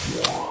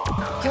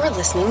You're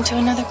listening to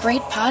another great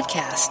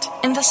podcast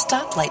in the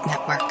Stoplight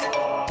Network.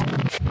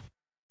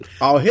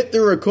 I'll hit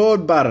the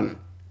record button.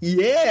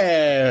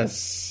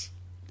 Yes!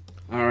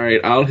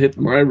 Alright, I'll hit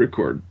my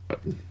record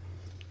button.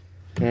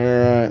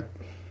 Alright.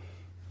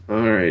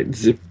 Alright,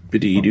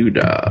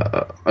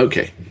 zippity-doo-dah.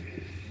 Okay.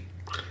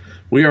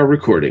 We are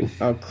recording.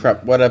 Oh,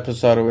 crap. What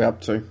episode are we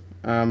up to?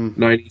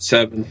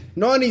 97.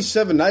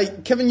 97. Hey,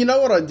 Kevin, you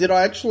know what I did?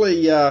 I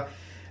actually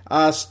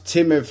asked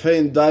Tim if he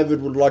and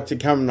David would like to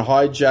come and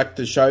hijack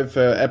the show for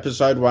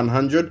episode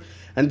 100,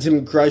 and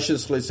Tim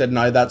graciously said,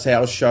 no, that's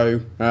our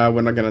show.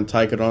 We're not going to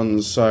take it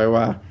on,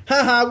 so,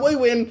 we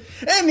win.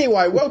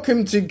 Anyway,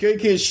 welcome to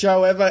Geekiest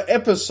Show Ever,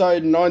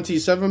 episode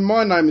 97.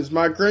 My name is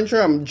Mark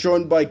Grenshaw. I'm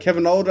joined by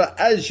Kevin Older,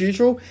 as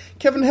usual.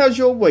 Kevin, how's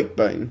your week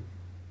been?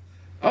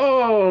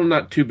 Oh,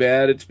 not too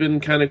bad. It's been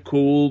kind of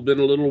cool, been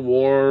a little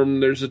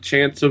warm. There's a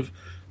chance of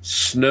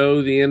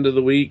snow the end of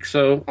the week,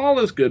 so all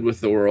is good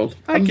with the world.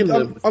 I can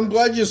live. I'm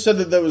glad you said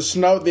that there was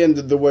snow at the end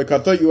of the week. I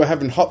thought you were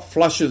having hot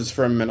flushes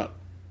for a minute.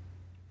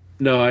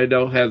 No, I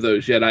don't have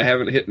those yet. I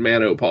haven't hit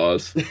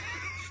menopause.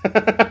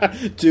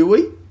 Do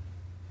we?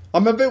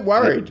 I'm a bit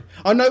worried.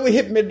 I know we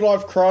hit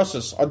midlife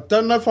crisis. I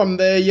don't know if I'm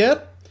there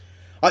yet.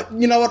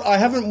 You know what? I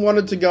haven't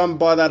wanted to go and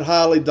buy that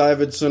Harley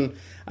Davidson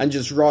and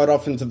just ride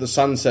off into the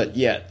sunset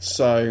yet.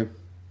 So,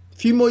 a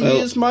few more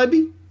years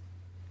maybe?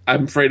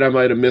 I'm afraid I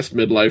might have missed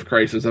midlife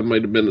crisis. I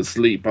might have been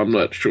asleep. I'm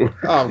not sure.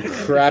 Oh,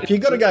 crap. You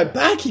got to go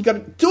back. You got to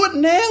do it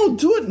now.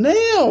 Do it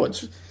now.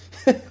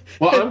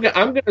 Well,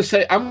 I'm going to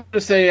say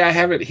I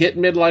haven't hit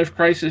midlife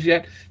crisis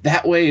yet.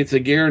 That way, it's a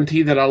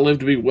guarantee that I'll live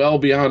to be well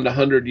beyond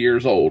 100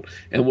 years old.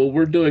 And when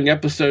we're doing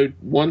episode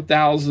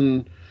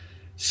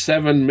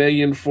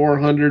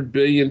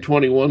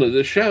 1007,400,000,021 of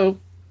this show,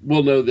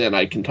 we'll know then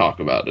I can talk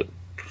about it.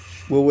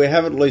 Will we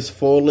have at least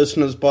 4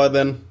 listeners by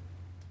then?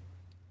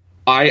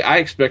 I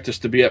expect us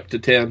to be up to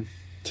 10.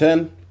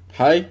 10?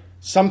 Hey,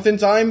 something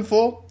to aim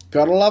for.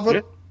 Gotta love it.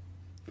 Yeah.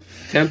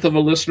 10th of a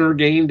listener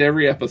gained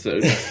every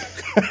episode.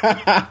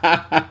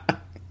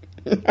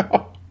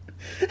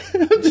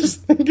 I'm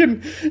just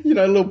thinking,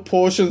 little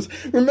portions.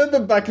 Remember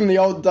back in the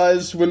old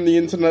days when the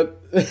internet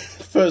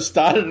first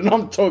started, and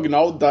I'm talking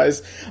old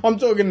days, I'm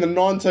talking the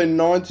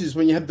 1990s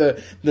when you had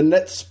the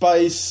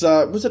NetSpace,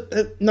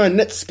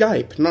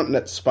 Netscape, not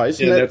NetSpace,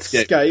 yeah,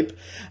 Netscape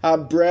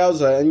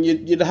browser, and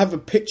you'd have a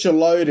picture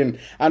loading,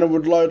 and it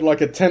would load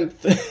like a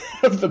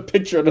 10th of the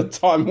picture at a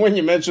time. When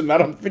you mentioned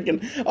that, I'm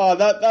thinking, oh,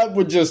 that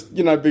would just,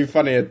 be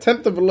funny, a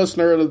 10th of a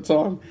listener at a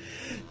time.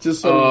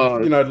 Just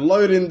sort of,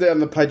 loading down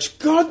the page.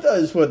 God,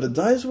 those were the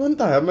days, weren't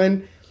they? I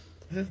mean...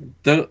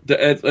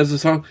 as a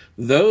song,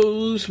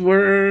 those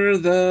were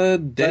the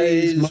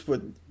days,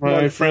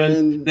 my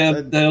friend,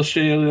 they'll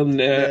shall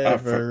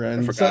never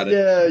end. I forgot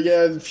it.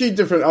 Yeah, a few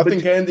different... I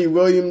think Andy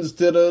Williams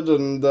did it,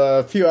 and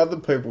a few other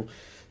people.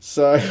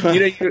 So...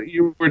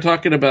 you were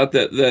talking about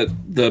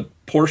the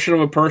portion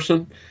of a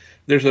person.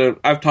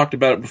 I've talked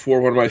about it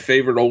before, one of my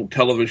favorite old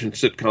television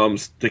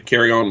sitcoms, to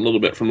carry on a little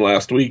bit from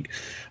last week,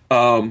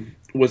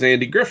 was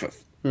Andy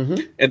Griffith.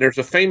 Mm-hmm. And there's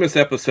a famous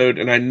episode,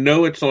 and I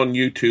know it's on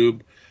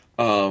YouTube,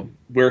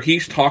 where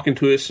he's talking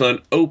to his son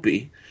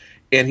Opie,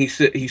 and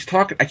he's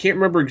talking. I can't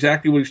remember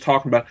exactly what he's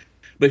talking about,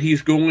 but he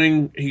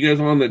goes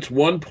on. That's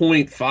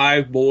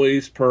 1.5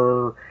 boys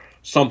per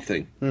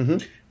something, mm-hmm.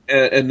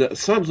 and the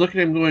son's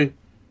looking at him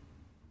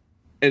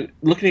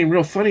looking at him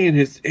real funny, and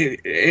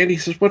he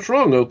says, "What's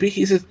wrong, Opie?"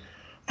 He says,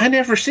 "I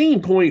never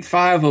seen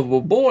 0.5 of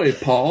a boy,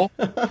 Paul."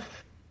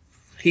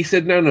 He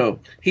said, no.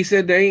 He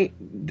said, ain't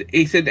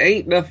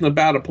nothing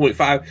about a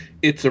 0.5.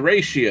 It's a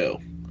ratio.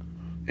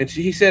 And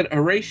he said,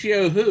 a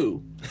ratio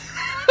who?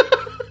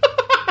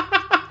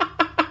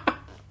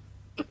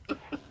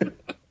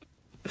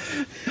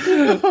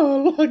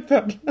 Oh, I like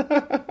that.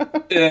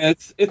 Yeah,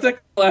 it's a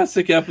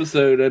classic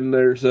episode, and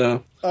there's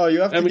you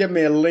have to give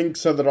me a link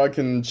so that I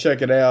can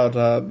check it out.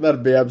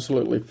 That'd be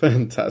absolutely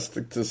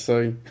fantastic to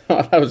see.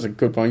 That was a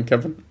good one,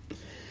 Kevin.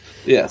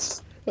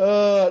 Yes.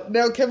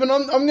 Now, Kevin,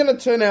 I'm going to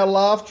turn our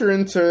laughter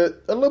into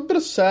a little bit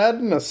of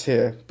sadness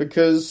here,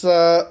 because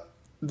the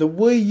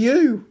Wii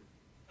U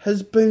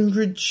has been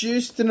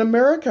reduced in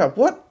America.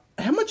 What?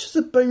 How much has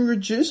it been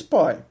reduced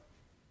by?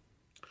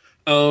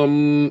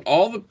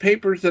 All the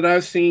papers that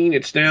I've seen,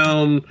 it's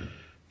down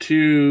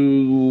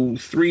to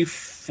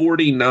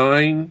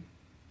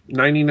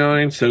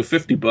 $349.99, so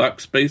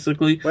 $50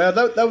 basically. Well,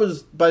 that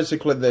was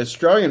basically the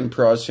Australian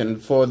pricing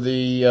for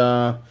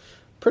the.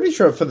 Pretty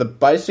sure for the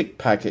basic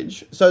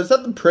package. So is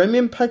that the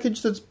premium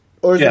package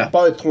or is it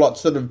both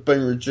lots that have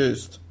been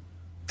reduced?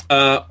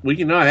 I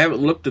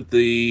haven't looked at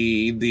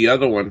the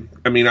other one.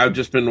 I mean, I've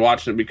just been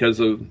watching it because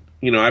of,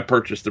 I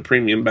purchased the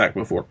premium back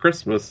before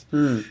Christmas,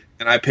 and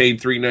I paid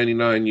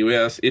 $3.99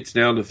 US. It's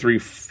down to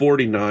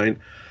 $3.49.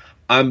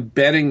 I'm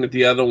betting that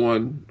the other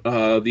one,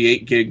 the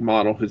 8 gig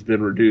model, has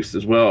been reduced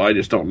as well. I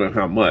just don't know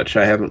how much.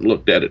 I haven't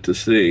looked at it to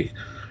see,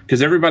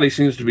 because everybody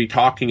seems to be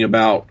talking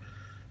about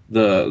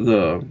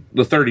the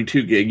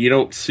 32 gig. You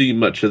don't see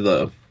much of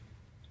the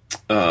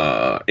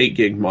 8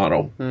 gig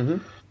model. Mm-hmm.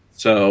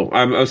 So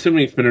I'm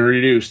assuming it's been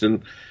reduced.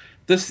 And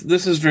this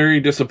is very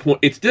disappointing.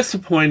 It's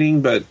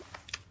disappointing, but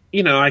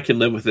I can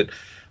live with it.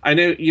 I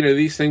know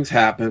these things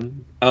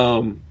happen.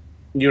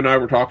 You and I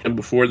were talking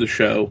before the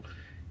show,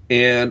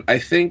 and I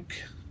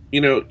think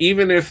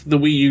even if the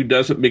Wii U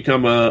doesn't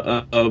become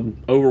a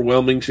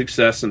overwhelming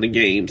success in the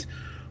games,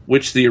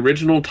 which the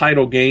original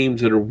title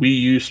games that are Wii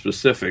U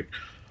specific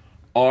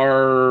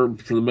are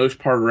for the most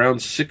part around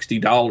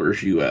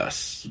 $60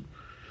 US.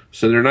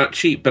 So they're not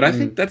cheap, but I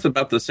think that's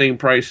about the same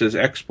price as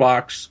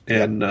Xbox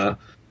and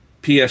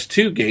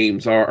PS2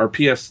 games are, or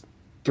PS3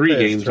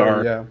 games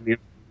are in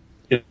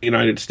the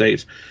United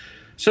States.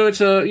 So it's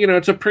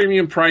a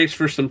premium price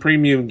for some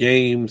premium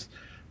games.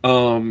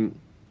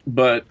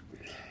 But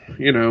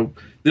the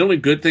only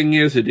good thing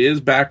is it is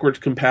backwards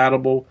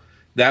compatible.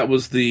 That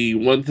was the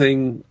one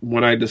thing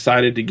when I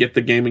decided to get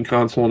the gaming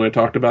console, and I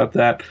talked about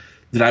that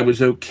I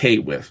was okay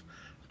with.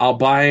 I'll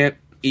buy it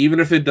even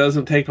if it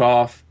doesn't take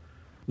off.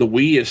 The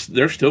Wii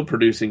they're still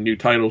producing new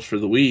titles for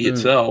the Wii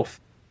itself.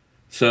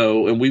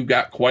 So, and we've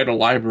got quite a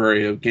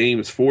library of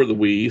games for the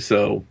Wii,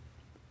 so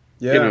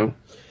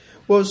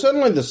Well,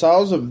 certainly the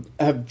sales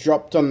have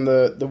dropped on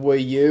the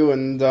Wii U,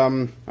 and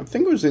I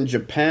think it was in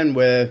Japan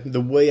where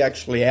the Wii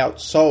actually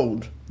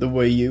outsold the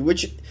Wii U,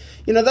 which,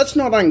 that's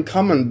not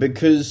uncommon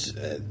because,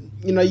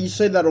 you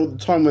see that all the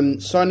time when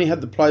Sony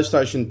had the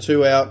PlayStation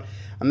 2 out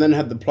and then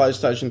had the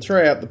PlayStation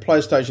 3 out. The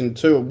PlayStation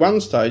 2 at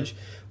one stage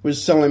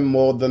was selling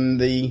more than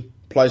the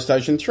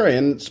PlayStation 3,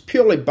 and it's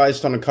purely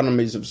based on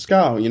economies of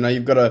scale.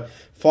 You've got a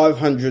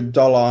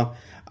 $500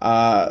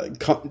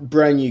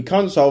 brand new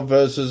console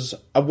versus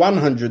a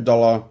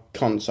 $100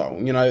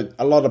 console.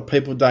 A lot of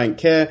people don't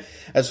care.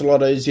 It's a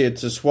lot easier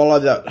to swallow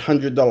that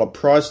 $100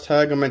 price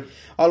tag. I mean,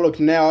 look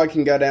now, I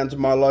can go down to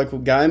my local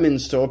gaming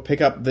store, pick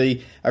up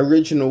the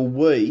original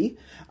Wii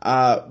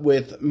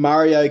with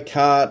Mario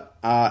Kart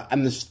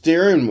and the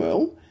steering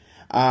wheel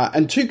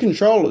and two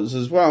controllers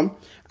as well.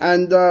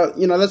 And,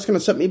 that's going to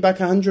set me back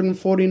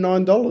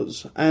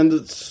 $149. And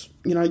it's,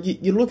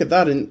 you look at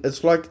that and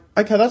it's like,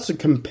 okay, that's a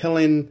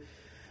compelling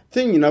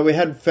thing. We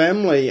had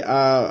family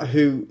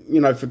who,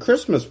 for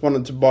Christmas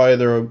wanted to buy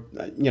either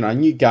a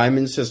new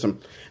gaming system.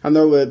 And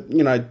they were,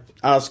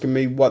 asking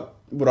me what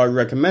would I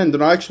recommend.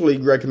 And I actually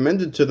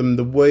recommended to them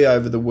the Wii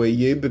over the Wii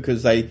U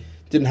because they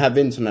didn't have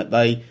internet.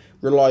 They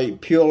rely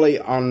purely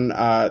on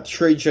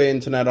 3G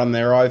internet on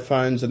their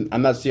iPhones,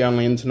 and that's the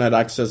only internet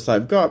access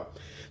they've got.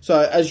 So,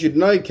 as you'd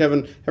know,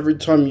 Kevin, every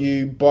time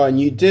you buy a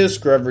new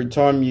disc or every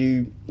time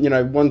you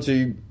want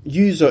to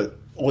use it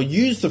or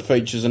use the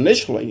features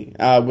initially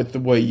with the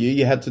Wii U,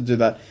 you had to do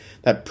that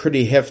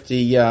pretty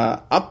hefty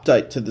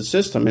update to the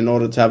system in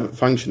order to have it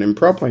functioning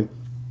properly.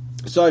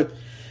 So,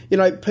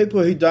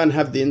 people who don't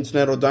have the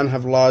internet or don't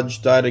have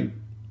large data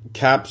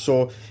caps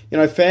or,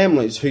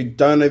 families who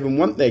don't even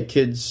want their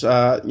kids,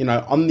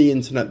 on the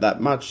internet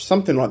that much,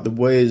 something like the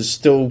Wii is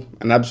still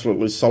an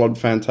absolutely solid,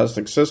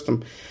 fantastic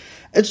system.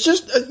 It's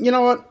just,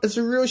 it's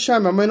a real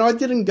shame. I mean, I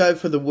didn't go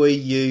for the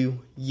Wii U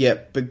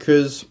yet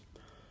because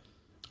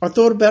I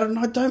thought about it and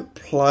I don't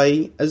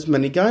play as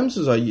many games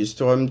as I used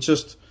to. I'm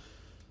just,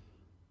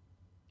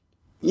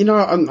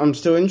 I'm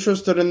still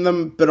interested in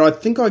them, but I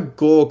think I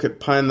gawk at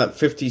paying that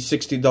 $50,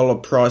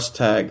 $60 price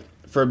tag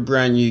for a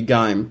brand new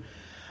game.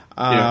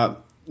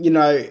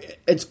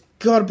 It's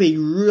got to be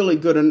really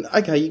good. And,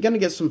 okay, you're going to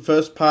get some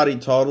first-party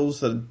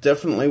titles that are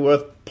definitely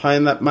worth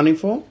paying that money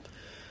for.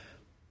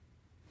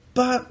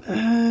 But,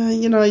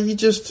 you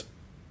just...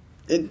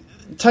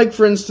 take,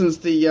 for instance,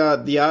 the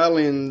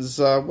Aliens...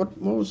 what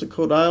was it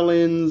called?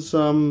 Aliens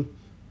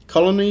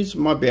Colonies? It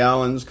might be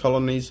Aliens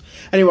Colonies.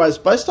 Anyways,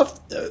 based off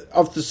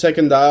the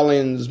second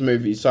Aliens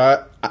movie.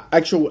 So,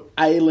 actual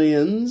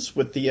aliens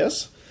with the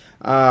S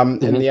in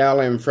the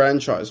Alien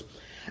franchise.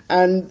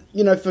 And,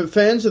 for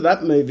fans of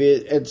that movie,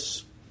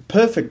 it's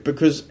perfect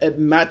because it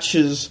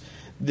matches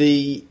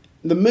the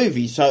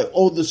movie. So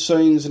all the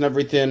scenes and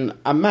everything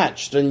are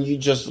matched, and you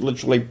just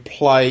literally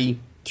play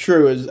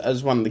through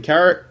as one of the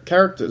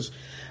characters,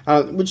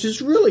 which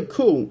is really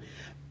cool.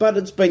 But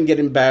it's been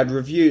getting bad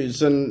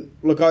reviews. And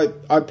look, I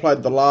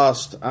played the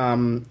last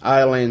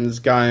Aliens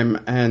game,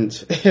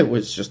 and it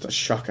was just a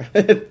shocker.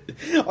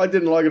 I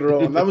didn't like it at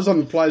all. And that was on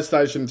the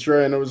PlayStation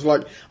 3, and it was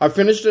like, I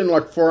finished it in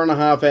like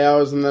 4.5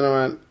 hours, and then I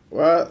went,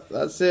 well,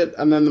 that's it.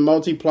 And then the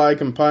multiplayer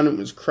component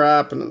was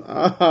crap, and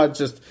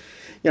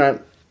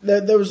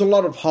there was a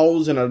lot of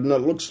holes in it, and it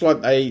looks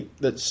like that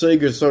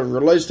Sega sort of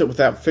released it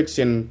without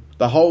fixing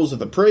the holes of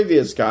the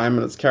previous game,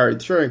 and it's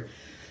carried through.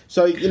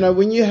 So,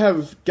 when you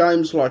have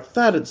games like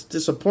that, it's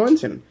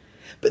disappointing.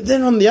 But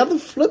then on the other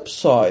flip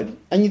side,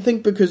 and you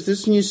think because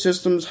this new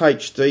system's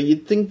HD,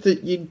 you'd think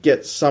that you'd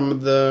get some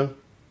of the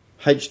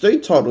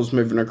HD titles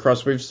moving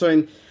across. We've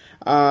seen,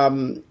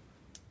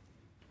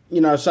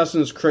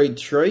 Assassin's Creed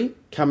 3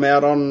 come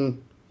out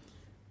on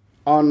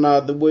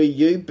the Wii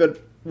U, but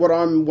what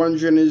I'm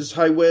wondering is,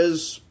 hey,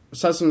 where's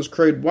Assassin's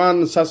Creed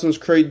 1, Assassin's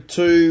Creed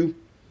 2,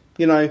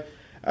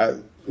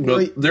 But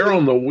they're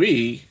on the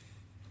Wii.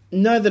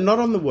 No, they're not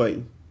on the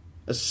Wii.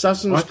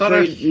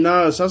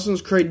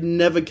 Assassin's Creed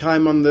never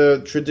came on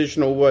the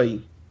traditional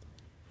Wii.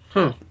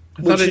 Huh.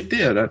 I thought it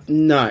did.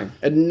 No,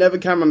 it never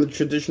came on the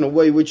traditional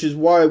Wii, which is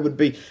why it would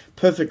be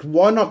perfect.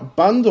 Why not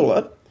bundle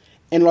it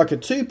in like a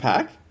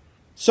 2-pack,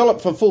 sell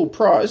it for full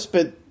price,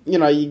 but, you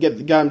know, you get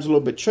the games a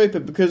little bit cheaper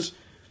because,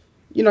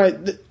 you know,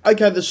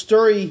 the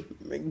story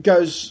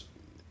goes...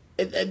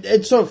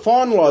 It sort of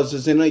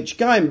finalises in each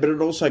game, but it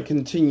also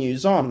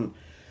continues on.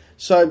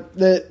 So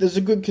there's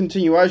a good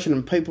continuation,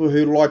 and people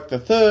who like the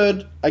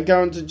third are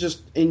going to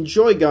just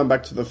enjoy going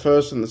back to the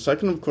first and the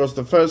second. Of course,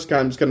 the first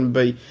game's going to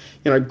be,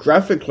 you know,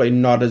 graphically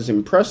not as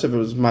impressive. It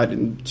was made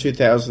in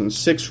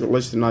 2006,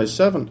 released in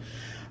 2007.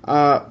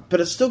 But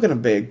it's still going to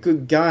be a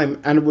good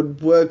game, and it would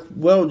work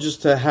well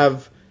just to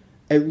have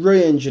it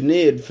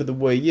re-engineered for the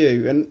Wii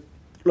U. And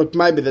look,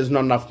 maybe there's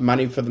not enough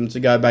money for them to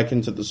go back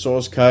into the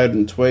source code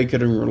and tweak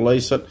it and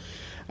release it.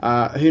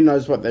 Who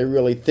knows what they're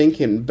really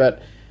thinking,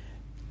 but...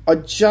 I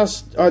look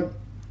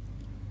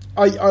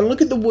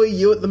at the Wii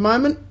U at the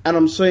moment, and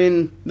I'm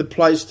seeing the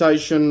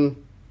PlayStation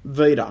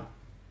Vita.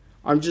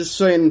 I'm just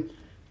seeing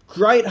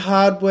great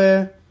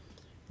hardware,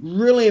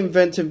 really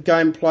inventive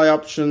gameplay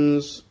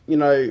options. You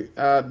know,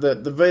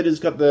 the Vita's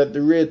got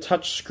the rear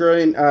touch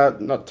screen,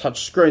 not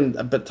touch screen,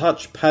 but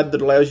touch pad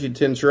that allows you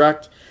to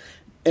interact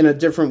in a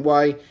different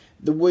way.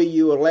 The Wii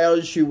U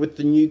allows you with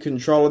the new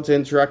controller to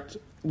interact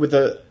with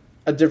a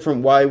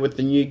different way with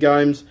the new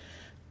games.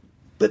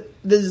 But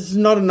there's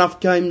not enough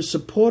games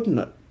supporting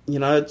it. You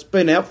know, it's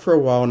been out for a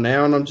while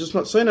now, and I'm just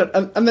not seeing it.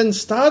 And then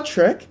Star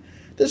Trek.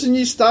 There's a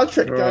new Star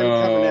Trek game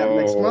coming out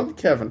next month,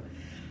 Kevin.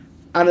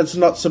 And it's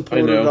not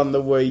supported on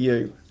the Wii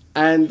U.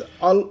 And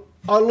I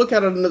look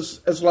at it and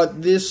it's like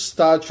this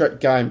Star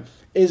Trek game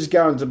is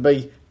going to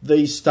be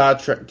the Star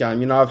Trek game.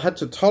 You know, I've had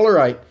to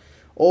tolerate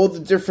all the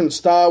different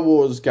Star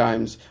Wars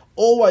games,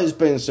 always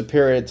been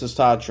superior to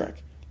Star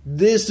Trek.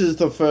 This is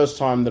the first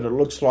time that it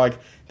looks like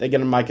they're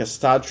going to make a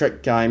Star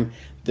Trek game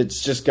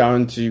that's just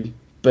going to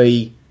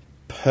be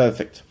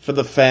perfect for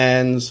the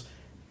fans.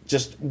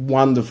 Just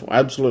wonderful.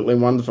 Absolutely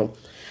wonderful.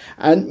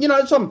 And, you know,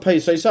 it's on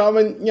PC. So, I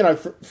mean, you know,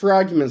 for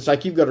argument's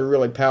sake, you've got a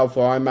really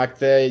powerful iMac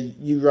there.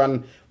 You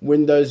run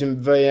Windows in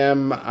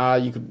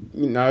VM. You could,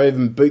 you know,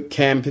 even boot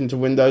camp into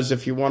Windows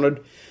if you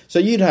wanted. So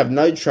you'd have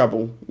no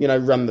trouble, you know,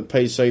 run the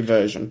PC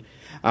version.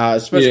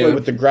 Especially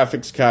with the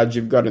graphics cards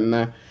you've got in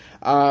there.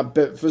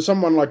 But for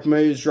someone like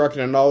me who's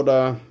rocking an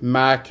older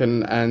Mac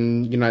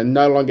and you know,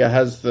 no longer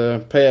has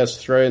the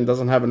PS3 and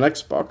doesn't have an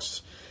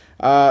Xbox,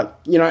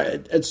 you know,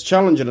 it's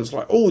challenging. It's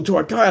like, oh, do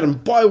I go out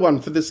and buy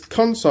one for this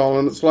console?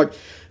 And it's like,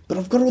 but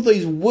I've got all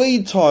these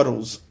Wii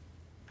titles.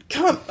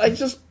 Can't they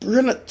just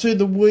bring it to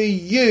the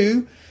Wii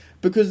U?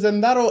 Because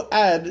then that'll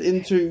add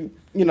into,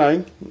 you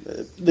know,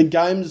 the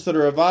games that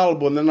are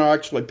available, and then I'll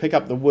actually pick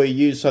up the Wii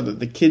U so that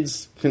the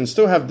kids can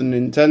still have the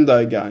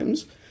Nintendo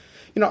games.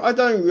 You know, I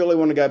don't really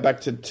want to go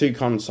back to 2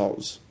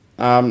 consoles.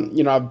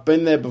 You know, I've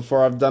been there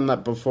before. I've done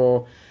that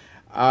before.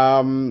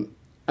 And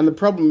the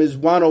problem is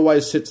one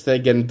always sits there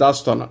getting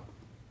dust on it,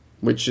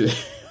 which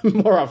is,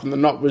 more often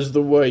than not was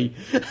the Wii.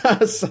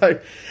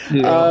 So,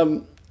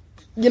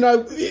 you know,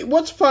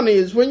 what's funny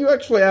is when you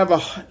actually have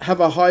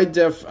a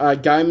high-def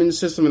gaming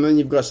system and then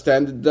you've got a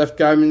standard-def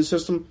gaming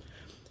system,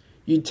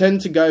 you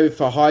tend to go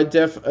for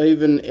high-def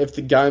even if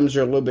the games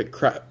are a little bit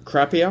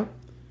crappier.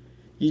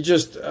 You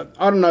just,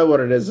 I don't know what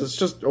it is. It's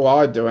just, well,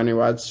 I do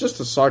anyway. It's just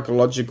a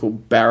psychological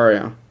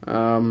barrier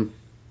that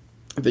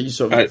you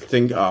sort of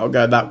think, oh, I'll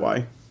go that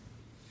way.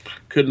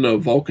 Couldn't a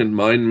Vulcan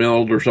mind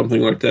meld or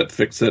something like that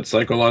fix that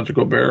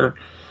psychological barrier?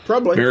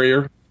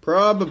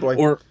 Probably.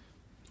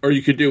 Or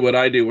you could do what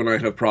I do when I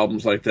have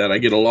problems like that. I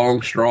get a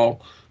long straw,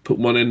 put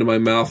one into my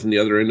mouth and the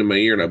other into my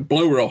ear, and I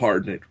blow real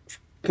hard, and it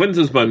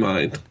cleanses my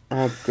mind.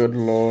 Oh, good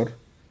Lord.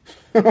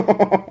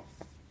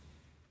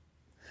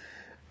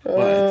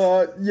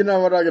 You know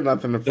what? I got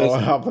nothing to follow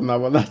up on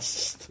that one.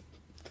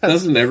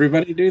 Doesn't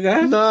everybody do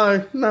that?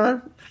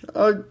 No.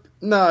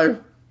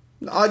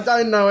 I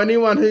don't know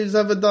anyone who's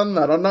ever done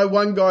that. I know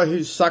one guy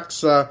who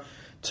sucks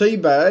tea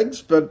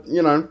bags, but,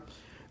 you know,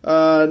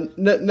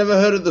 never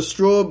heard of the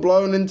straw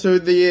blowing into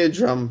the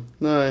eardrum.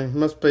 No,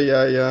 must be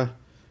a...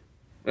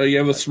 you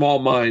have a small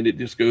mind. It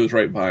just goes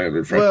right by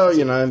it. Well,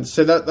 you know,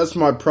 so that's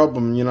my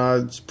problem. You know,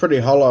 it's pretty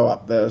hollow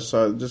up there,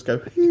 so just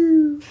go...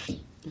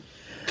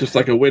 Just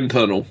like a wind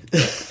tunnel.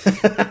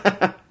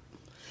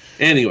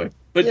 Anyway,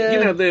 but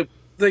you know,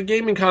 the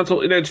gaming console,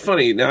 and it's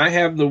funny. Now I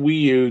have the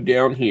Wii U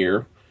down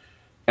here,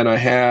 and I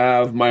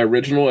have my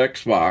original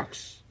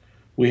Xbox.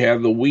 We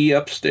have the Wii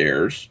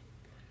upstairs,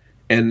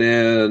 and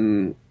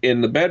then in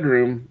the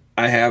bedroom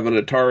I have an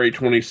Atari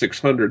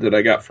 2600 that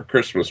I got for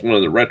Christmas, one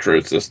of the retro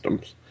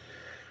systems.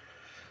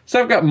 So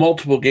I've got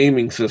multiple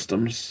gaming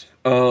systems.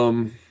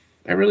 I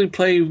really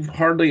play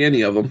hardly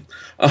any of them.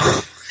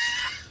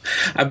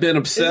 I've been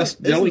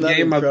obsessed. The only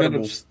game I've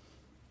been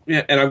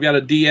and I've got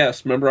a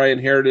DS. Remember, I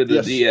inherited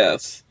a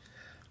DS.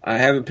 I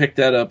haven't picked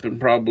that up in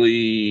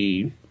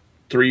probably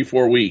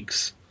 3-4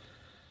 weeks,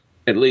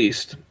 at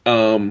least.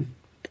 I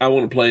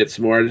want to play it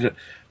some more.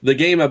 The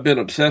game I've been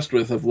obsessed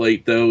with of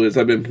late, though, is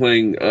I've been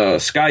playing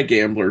Sky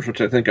Gamblers, which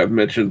I think I've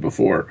mentioned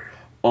before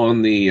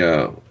on the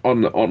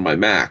on my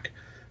Mac.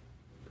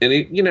 And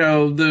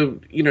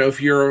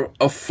if you're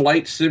a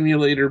flight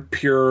simulator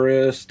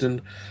purist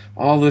and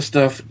all this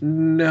stuff,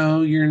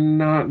 no, you're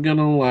not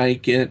gonna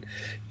like it.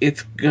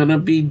 It's gonna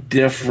be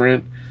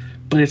different,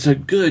 but it's a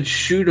good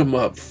shoot 'em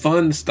up,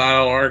 fun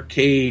style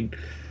arcade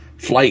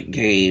flight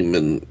game,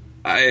 and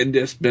I had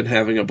just been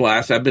having a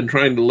blast. I've been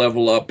trying to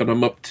level up, and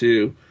I'm up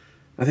to,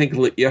 I think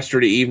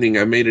yesterday evening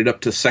I made it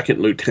up to second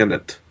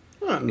lieutenant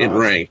in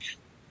rank.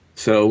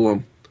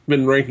 So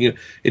been ranking it.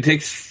 It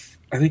takes,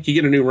 I think you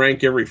get a new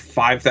rank every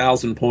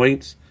 5,000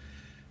 points,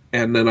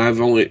 and then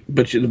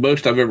the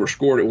most I've ever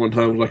scored at one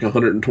time was like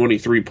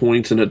 123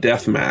 points in a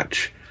death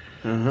match.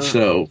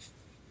 So,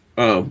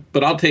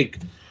 but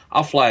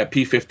I'll fly a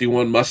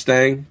P-51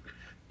 Mustang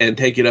and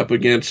take it up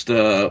against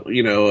a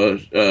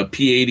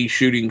P-80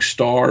 Shooting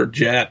Star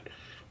jet,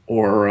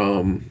 or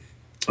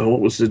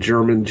what was the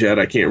German jet?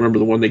 I can't remember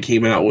the one they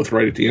came out with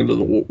right at the end of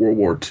the World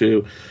War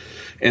II,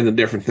 and the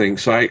different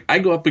things. So I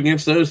go up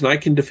against those and I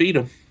can defeat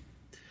them.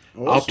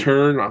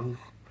 Awesome.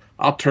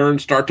 I'll turn,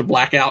 start to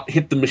black out,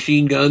 hit the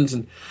machine guns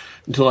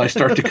until I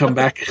start to come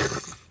back,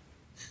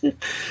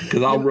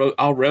 because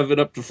I'll rev it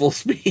up to full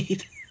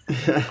speed.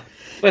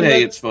 But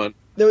hey, it's fun.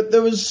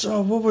 There was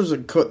what was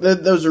it called?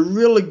 There was a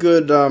really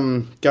good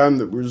game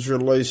that was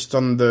released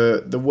on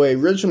the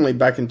Wii originally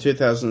back in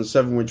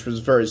 2007, which was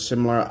very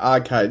similar,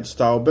 arcade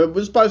style, but it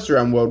was based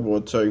around World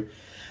War II.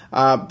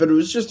 But it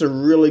was just a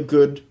really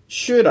good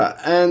shooter,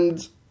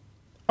 and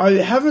I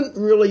haven't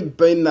really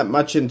been that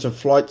much into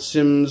flight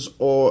sims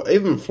or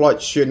even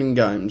flight shooting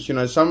games.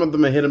 Some of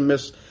them are hit and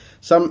miss.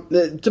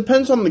 It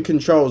depends on the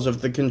controls.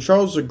 If the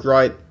controls are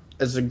great,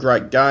 it's a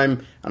great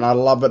game, and I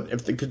love it.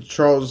 If the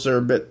controls are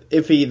a bit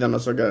iffy, then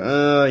it's like,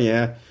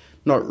 yeah,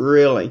 not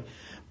really.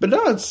 But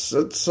no, it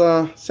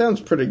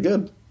sounds pretty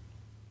good.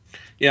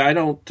 Yeah, I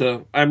don't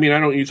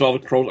use all the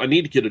controls. I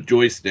need to get a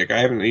joystick. I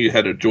haven't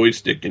had a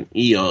joystick in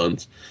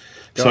eons.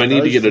 So I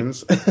need to get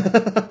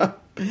a...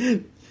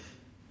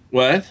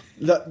 What?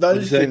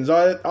 Those things.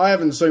 I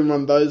haven't seen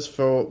one of those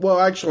for... Well,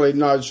 actually,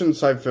 no, I shouldn't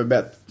say for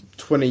about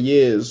 20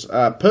 years.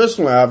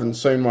 Personally, I haven't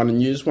seen one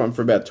and used one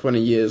for about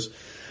 20 years.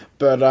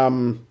 But,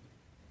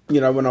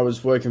 when I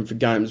was working for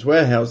Games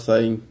Warehouse,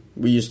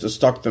 we used to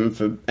stock them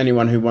for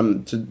anyone who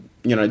wanted to,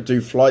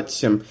 do flight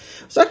sim.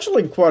 It's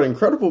actually quite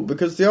incredible,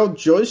 because the old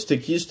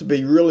joystick used to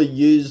be really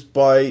used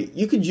by...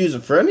 You could use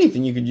it for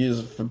anything. You could use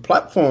it for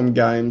platform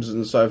games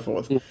and so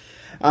forth.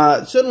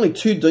 Certainly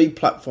 2D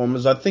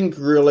platformers. I think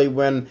really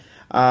when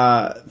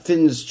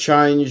things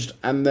changed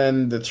and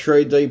then the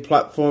 3D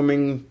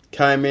platforming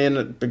came in,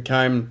 it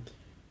became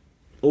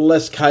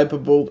less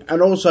capable.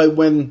 And also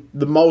when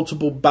the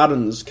multiple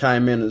buttons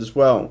came in as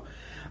well.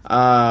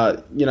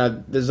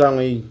 There's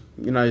only,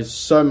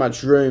 so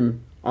much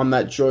room on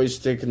that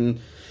joystick,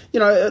 and,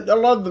 a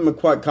lot of them are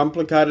quite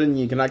complicated, and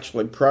you can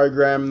actually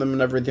program them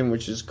and everything,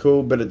 which is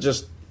cool, but it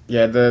just,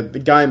 the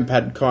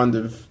gamepad kind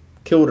of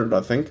killed it,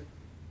 I think.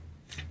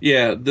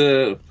 Yeah,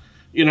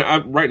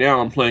 right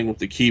now I'm playing with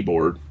the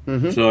keyboard,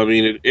 so I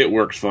mean it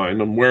works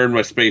fine. I'm wearing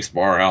my space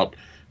bar out,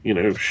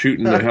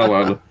 shooting the hell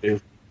out of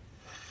it.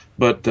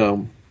 But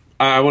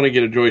I want to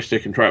get a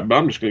joystick and try it, but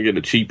I'm just going to get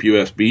a cheap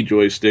USB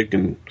joystick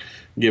and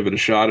give it a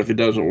shot. If it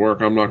doesn't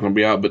work, I'm not going to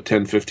be out but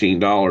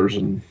 $10-15,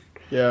 and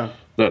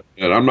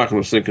I'm not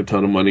going to sink a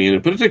ton of money in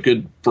it. But it's a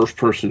good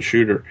first-person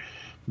shooter.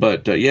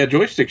 But,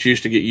 joysticks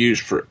used to get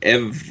used for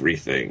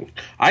everything.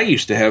 I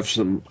used to have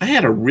I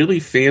had a really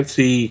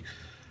fancy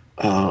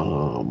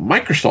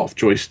Microsoft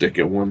joystick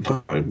at one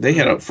time. They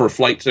had for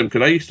flight sim,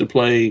 because I used to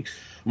play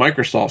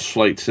Microsoft's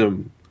flight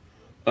sim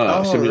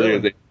simulator.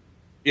 Really?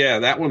 Yeah,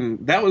 that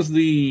was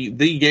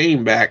the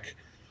game back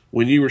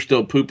when you were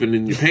still pooping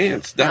in your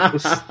pants. That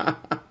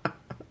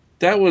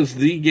was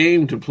the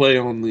game to play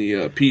on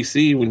the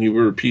PC when you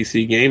were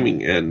PC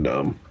gaming. And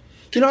I've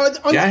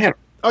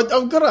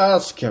got to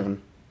ask,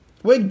 Kevin.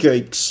 We're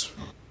geeks.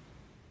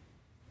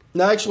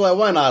 No, actually, I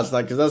won't ask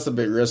that, because that's a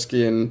bit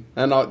risky, and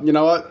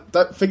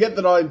forget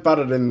that I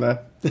butted in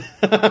there.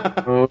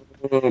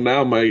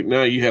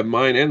 Now you have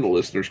mine and the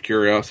listeners'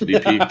 curiosity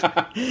piqued.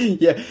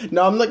 Yeah,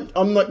 no,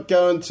 I'm not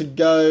going to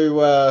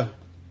go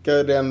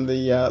down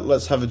the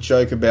let's have a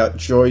joke about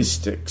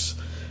joysticks.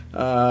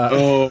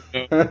 No.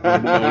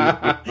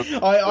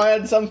 I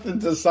had something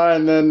to say,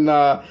 and then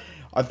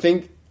I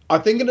think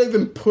it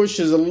even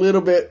pushes a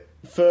little bit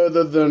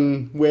further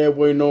than where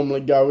we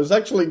normally go. It was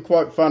actually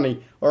quite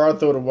funny, or I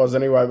thought it was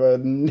anyway,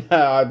 but no,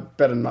 I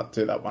better not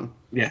do that one.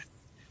 Yeah,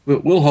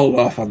 we'll hold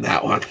off on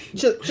that one.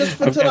 Just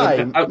for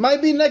today.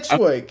 Maybe next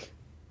week.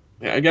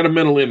 Yeah, I got a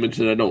mental image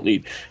that I don't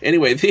need.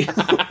 Anyway,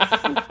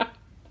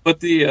 but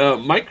the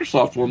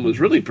Microsoft one was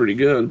really pretty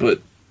good, but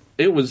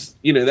it was,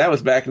 that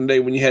was back in the day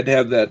when you had to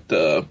have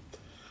that,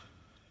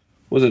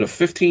 was it a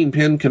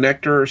 15-pin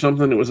connector or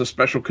something? It was a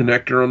special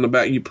connector on the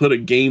back. You put a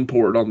game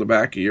port on the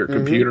back of your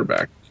computer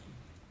back.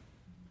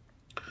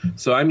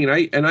 So, I mean,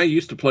 I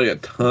used to play a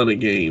ton of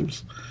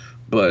games,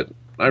 but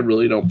I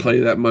really don't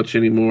play that much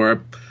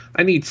anymore.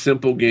 I need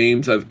simple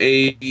games. I've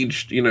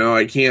aged,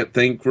 I can't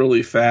think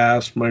really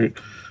fast. My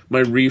my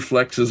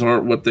reflexes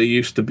aren't what they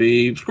used to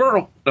be.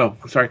 Squirrel. Oh,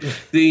 sorry.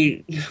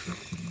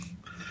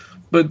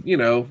 But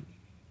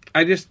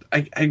it's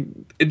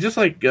just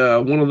like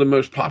one of the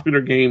most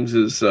popular games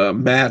is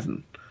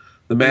Madden,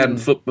 the Madden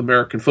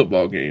American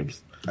football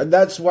games.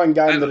 That's one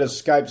game that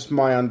escapes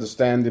my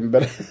understanding,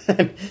 but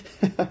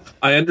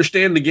I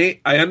understand the game.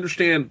 I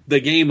understand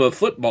the game of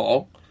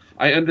football.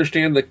 I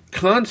understand the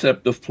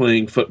concept of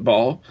playing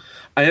football.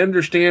 I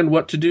understand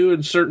what to do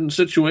in certain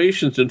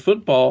situations in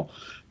football,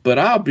 but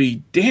I'll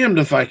be damned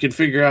if I can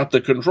figure out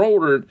the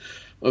controller.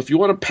 If you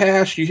want to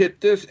pass, you hit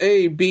this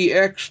A, B,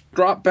 X,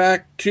 drop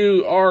back,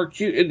 Q, R,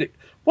 Q. And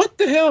what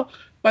the hell?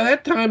 By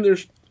that time, they're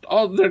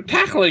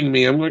tackling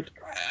me. I'm like,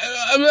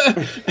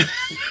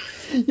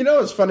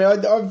 It's funny.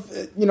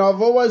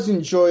 I've always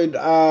enjoyed,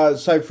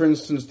 say, for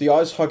instance, the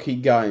ice hockey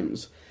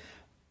games.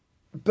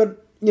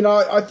 But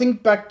I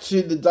think back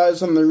to the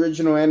days on the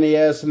original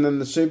NES and then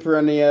the Super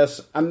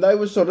NES, and they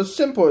were sort of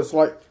simple. It's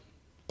like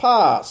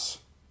pass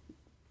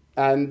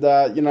and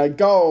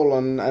goal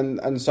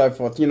and so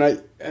forth.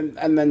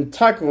 And then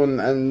tackle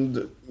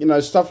and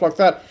stuff like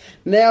that.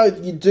 Now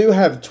you do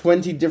have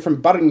 20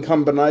 different button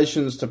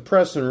combinations to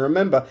press and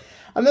remember.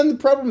 And then the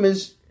problem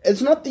is,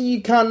 it's not that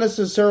you can't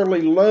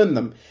necessarily learn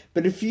them,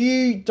 but if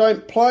you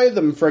don't play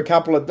them for a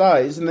couple of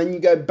days and then you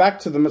go back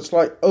to them, it's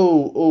like,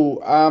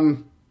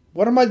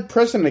 what am I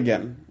pressing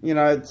again?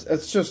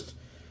 It's just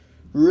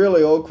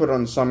really awkward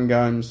on some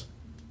games.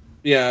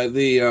 Yeah,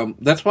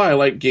 that's why I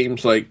like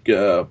games like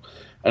I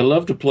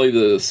love to play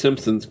the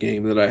Simpsons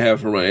game that I have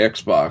for my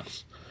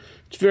Xbox.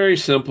 It's very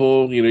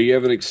simple. You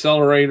have an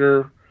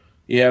accelerator,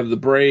 you have the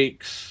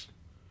brakes,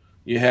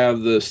 you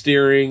have the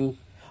steering.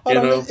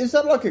 Is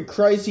that like a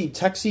crazy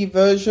taxi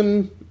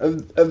version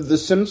of The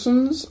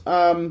Simpsons?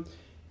 No,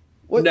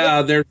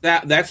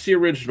 that's the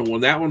original one.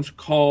 That one's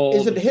called...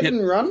 Is it Hit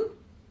and Run?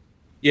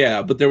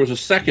 Yeah, but there was a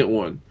second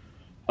one.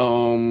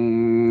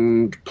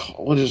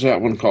 What is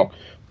that one called?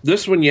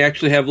 This one you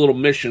actually have little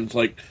missions.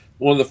 Like,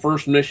 one of the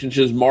first missions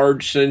is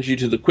Marge sends you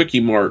to the Quickie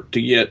Mart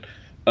to get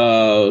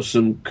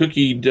some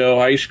cookie dough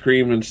ice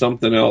cream and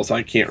something else.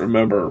 I can't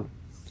remember.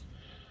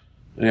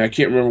 I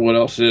can't remember what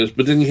else it is.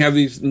 But then you have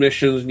these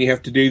missions and you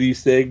have to do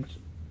these things.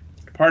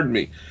 Pardon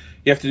me.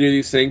 You have to do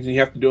these things and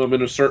you have to do them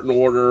in a certain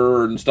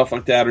order and stuff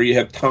like that, or you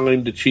have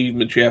timed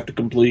achievements you have to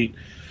complete.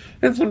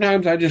 And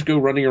sometimes I just go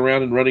running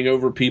around and running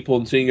over people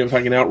and seeing if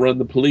I can outrun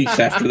the police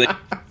after they...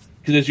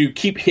 Because as you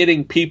keep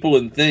hitting people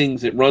and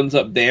things, it runs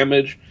up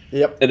damage.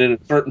 Yep. And at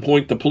a certain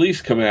point, the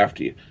police come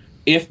after you.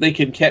 If they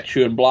can catch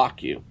you and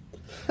block you.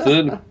 So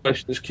then the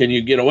question is, can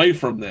you get away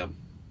from them?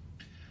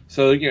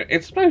 So,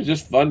 it's sometimes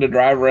just fun to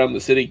drive around the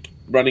city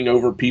running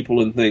over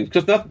people and things.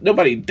 Because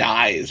nobody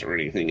dies or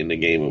anything in the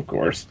game, of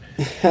course.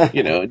 And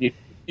you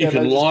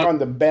can launch... trying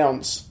to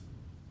bounce.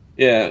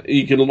 Yeah,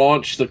 you can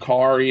launch the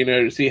car,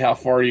 to see how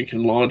far you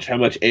can launch, how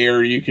much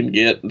air you can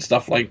get and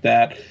stuff like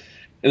that.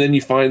 And then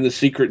you find the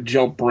secret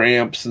jump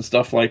ramps and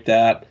stuff like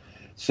that.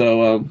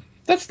 So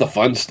that's the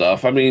fun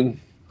stuff. I mean,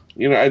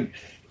 to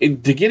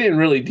get in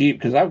really deep,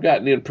 because I've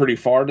gotten in pretty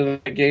far to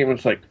that game,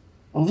 it's like,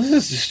 oh, this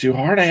is just too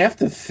hard. I have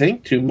to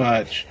think too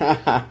much.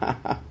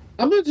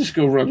 I'm going to just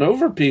go run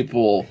over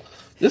people.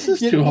 This is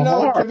too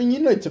hard. Kevin, you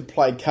need to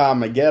play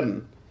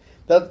Carmageddon.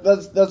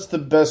 That's the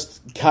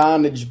best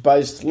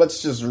carnage-based,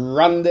 let's just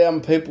run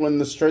down people in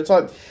the streets.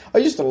 I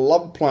used to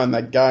love playing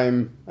that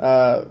game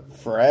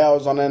for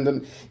hours on end.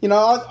 And,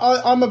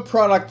 I'm a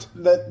product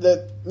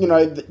that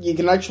you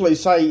can actually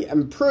say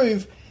and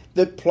prove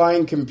that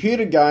playing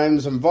computer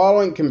games and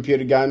violent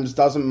computer games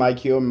doesn't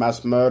make you a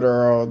mass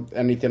murderer or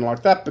anything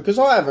like that, because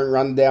I haven't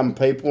run down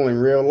people in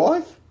real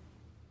life.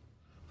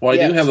 Well,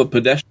 I do have a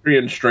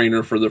pedestrian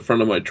strainer for the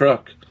front of my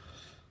truck.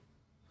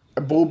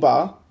 A bull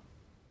bar?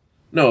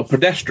 No, a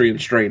pedestrian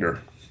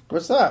strainer.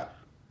 What's that?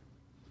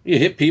 You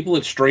hit people,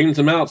 it strains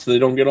them out so they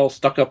don't get all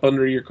stuck up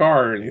under your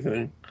car or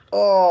anything.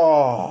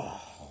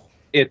 Oh.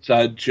 It's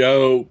a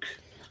joke.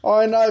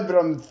 I know, but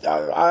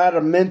I had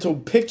a mental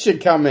picture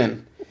come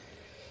in.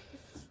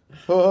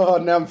 Oh,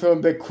 now I'm feeling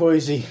a bit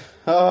queasy.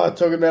 Oh,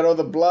 talking about all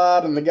the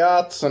blood and the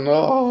guts and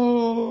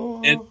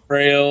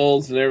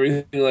entrails and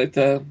everything like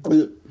that.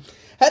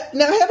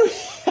 Now,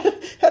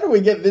 how do we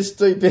get this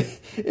deep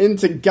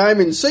into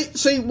gaming?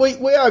 See,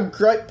 we are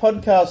great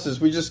podcasters.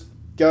 We just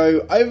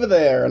go over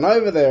there and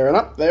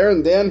up there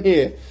and down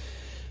here.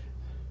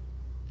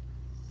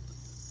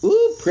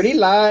 Ooh, pretty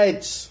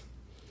lights.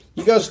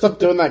 You gotta stop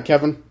doing that,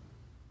 Kevin.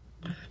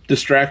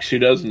 Distracts you,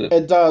 doesn't it?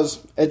 It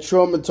does. It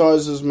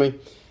traumatizes me.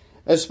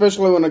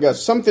 Especially when I got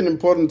something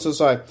important to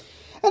say.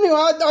 Anyway,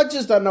 I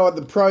just don't know what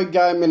the pro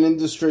gaming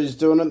industry is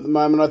doing at the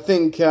moment. I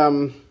think,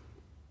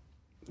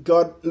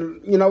 God,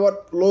 you know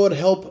what? Lord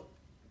help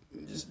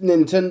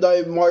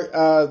Nintendo,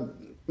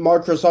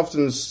 Microsoft,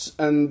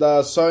 and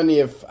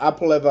Sony if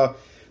Apple ever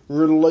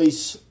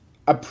release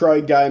a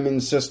pro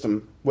gaming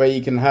system where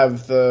you can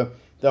have the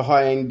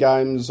high-end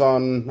games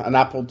on an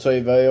Apple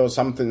TV or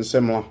something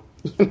similar.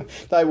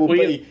 They will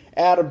be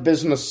out of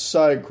business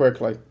so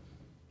quickly.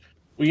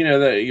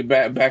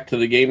 Well, back to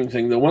the gaming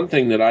thing. The one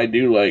thing that I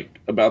do like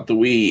about the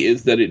Wii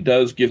is that it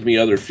does give me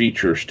other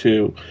features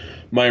too.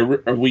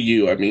 Wii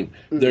U, I mean,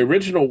 the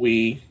original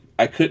Wii,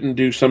 I couldn't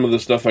do some of the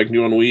stuff I can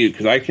do on Wii U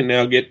because I can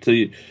now get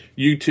to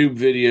YouTube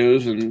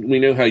videos, and we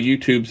know how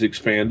YouTube's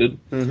expanded.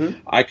 Mm-hmm.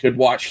 I could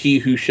watch He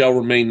Who Shall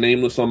Remain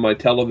Nameless on my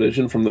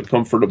television from the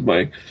comfort of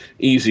my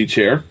easy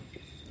chair.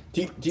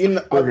 Do you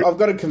know, I've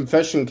got a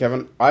confession,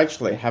 Kevin. I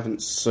actually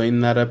haven't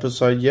seen that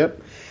episode yet.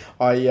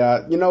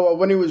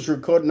 When he was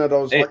recording it, I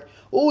was like,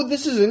 oh,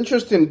 this is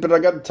interesting, but I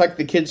got to take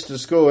the kids to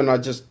school, and I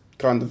just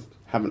kind of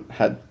haven't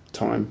had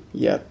time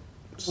yet.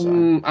 So.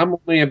 I'm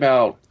only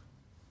about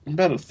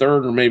a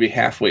third or maybe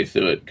halfway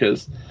through it,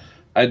 because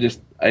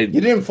You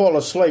didn't fall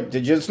asleep,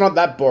 did you? It's not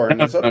that boring,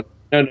 is it?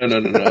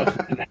 No.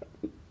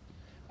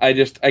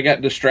 I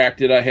got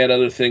distracted. I had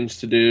other things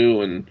to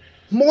do, and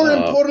more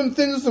important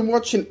things than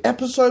watching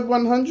episode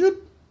 100?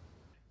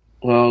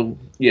 Well,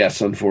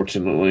 yes,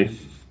 unfortunately.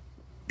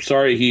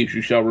 Sorry, He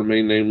Who Shall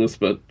Remain Nameless,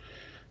 but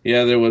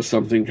yeah, there was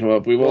something come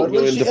up. We won't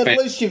go into. At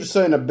least you've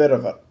seen a bit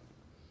of it.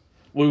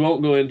 We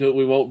won't go into it.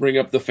 We won't bring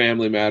up the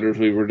family matters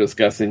we were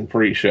discussing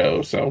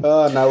pre-show. So.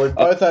 Oh no, we've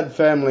both had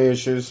family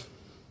issues.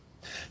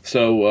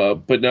 So,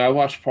 but no, I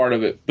watched part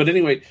of it. But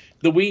anyway,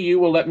 the Wii U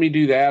will let me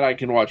do that. I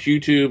can watch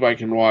YouTube. I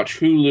can watch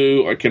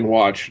Hulu. I can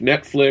watch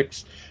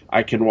Netflix.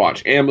 I can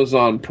watch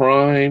Amazon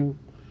Prime.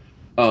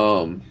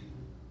 Matter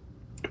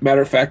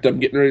of fact, I'm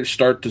getting ready to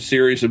start the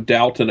series of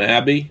Downton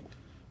Abbey,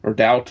 or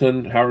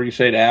Downton, however you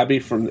say it, Abbey,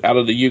 from out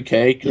of the UK,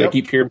 because I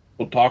keep hearing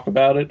people talk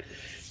about it,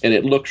 and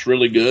it looks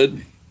really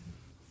good.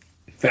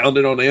 Found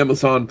it on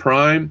Amazon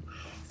Prime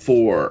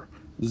for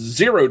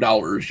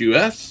 $0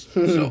 US,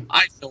 so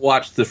I still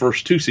watch the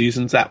first 2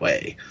 seasons that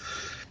way.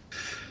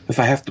 If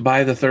I have to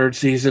buy the 3rd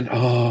season,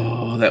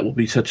 that will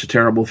be such a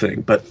terrible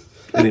thing. But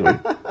anyway.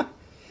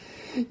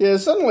 Yeah,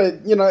 suddenly,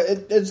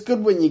 it's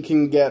good when you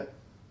can get,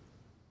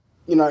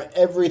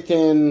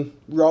 everything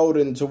rolled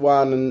into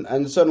one,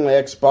 and certainly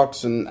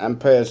Xbox and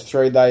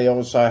PS3, they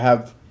also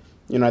have,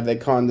 their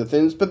kind of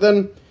things. But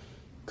then,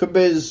 could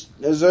be as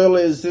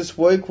early as this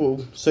week,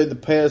 we'll see the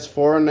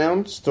PS4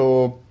 announced,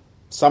 or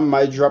some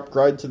major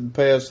upgrade to the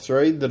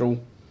PS3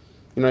 that'll,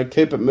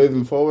 keep it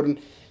moving forward.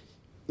 And,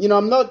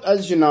 I'm not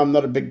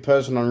a big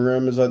person on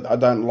rumours. I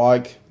don't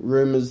like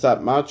rumours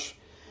that much.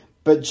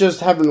 But just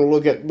having a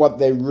look at what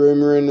they're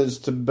rumouring is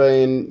to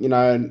be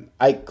an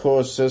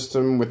 8-core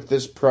system with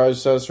this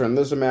processor and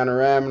this amount of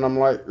RAM, and I'm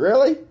like,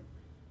 really?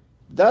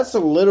 That's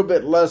a little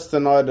bit less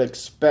than I'd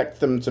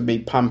expect them to be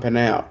pumping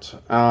out.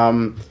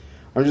 I'm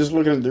just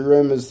looking at the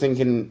rumours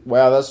thinking,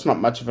 wow, that's not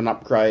much of an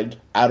upgrade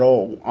at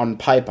all on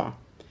paper.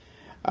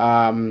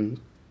 When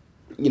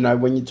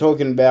you're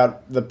talking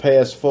about the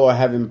PS4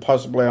 having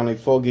possibly only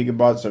 4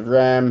 gigabytes of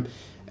RAM,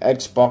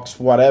 Xbox,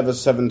 whatever,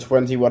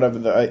 720, whatever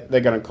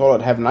they're going to call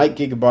it, having 8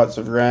 gigabytes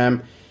of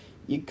RAM,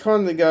 you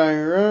kind of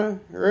go,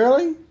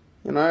 really?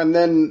 And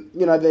then,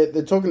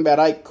 they're talking about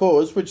 8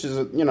 cores, which is,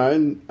 a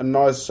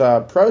nice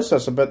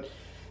processor, but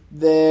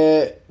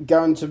they're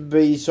going to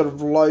be sort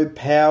of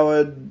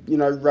low-powered,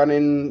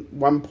 running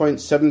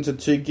 1.7 to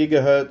 2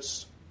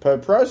 gigahertz per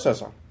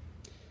processor.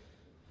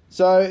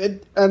 So,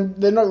 and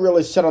they're not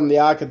really set on the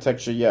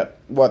architecture yet,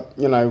 what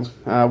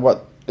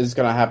is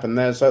going to happen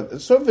there. So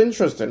it's sort of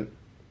interesting.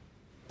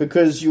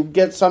 Because you'll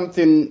get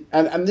something,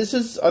 and this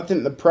is, I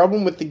think, the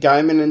problem with the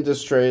gaming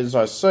industry as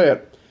I see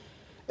it.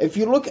 If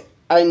you look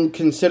and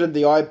consider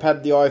the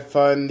iPad, the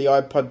iPhone, the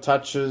iPod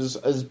Touches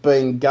as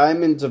being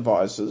gaming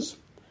devices,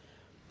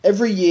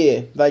 every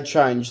year they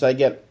change. They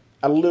get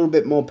a little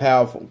bit more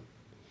powerful.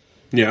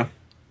 Yeah.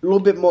 A little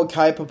bit more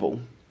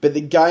capable. But the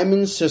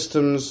gaming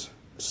systems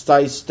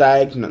stay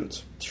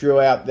stagnant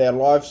throughout their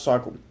life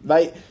cycle.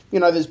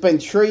 There's been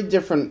 3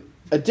 different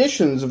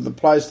editions of the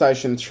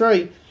PlayStation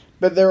 3,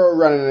 but they're all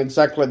running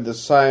exactly the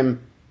same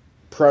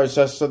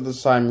processor, the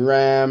same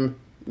RAM,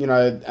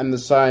 and the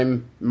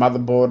same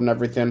motherboard and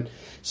everything.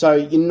 So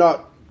you're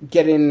not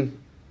getting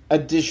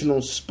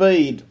additional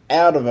speed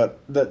out of it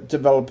that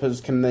developers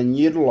can then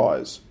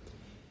utilize.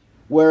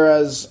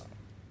 Whereas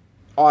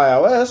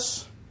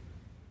iOS,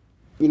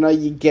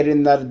 you're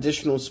getting that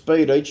additional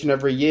speed each and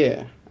every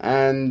year.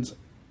 And,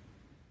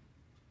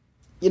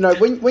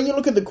 when you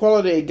look at the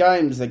quality of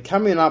games, they're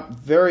coming up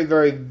very,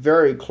 very,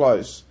 very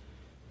close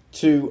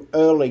to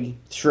early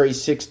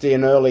 360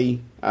 and early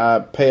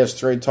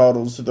PS3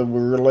 titles that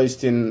were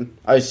released in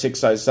 06,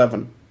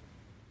 07.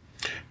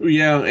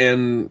 Yeah,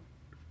 and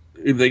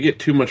if they get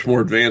too much more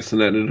advanced than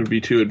that, it'll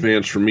be too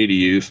advanced for me to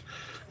use,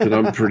 because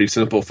I'm a pretty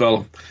simple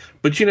fellow.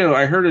 But,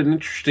 I heard an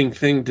interesting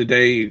thing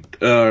today.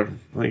 I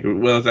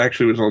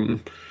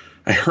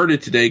heard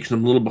it today because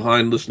I'm a little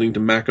behind listening to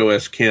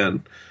macOS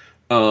Ken.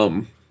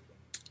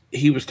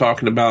 He was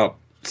talking about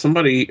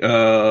somebody,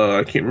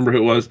 I can't remember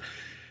who it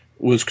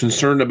was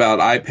concerned about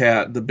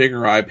iPad, the bigger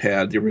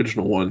iPad, the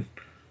original one,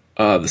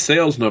 the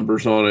sales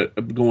numbers on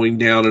it going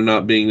down and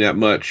not being that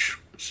much.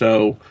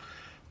 So,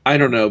 I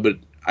don't know, but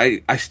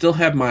I still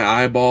have my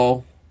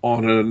eyeball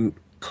on a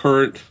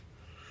current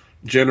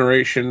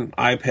generation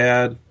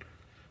iPad,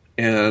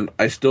 and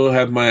I still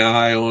have my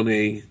eye on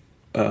a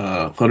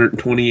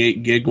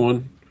 128 gig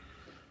one.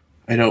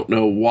 I don't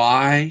know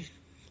why.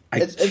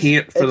 It's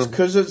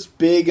because it's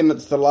big and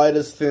it's the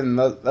latest thing.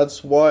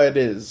 That's why it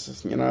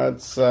is. You know,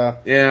 it's I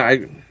don't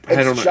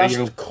know. It's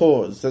just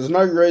cause. There's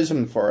no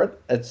reason for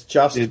it. It's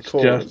just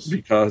cause. Just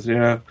because,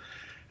 yeah.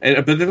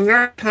 But then there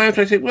are times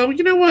I say, well,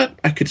 you know what?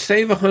 I could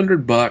save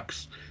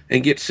 $100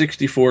 and get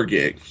 64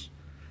 gigs.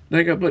 And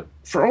I go, but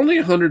for only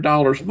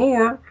 $100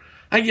 more,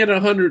 I get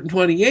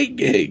 128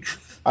 gigs.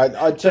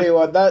 I tell you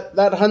what, that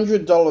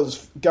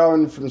 $100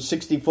 going from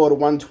 64 to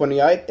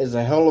 128 is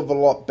a hell of a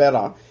lot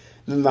better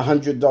than the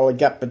 $100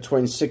 gap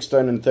between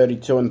 16 and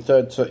 32 and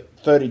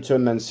 32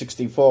 and then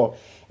 64.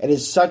 It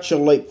is such a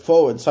leap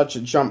forward, such a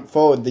jump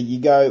forward that you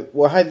go,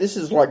 well, hey, this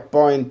is like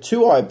buying 2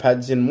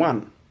 iPads in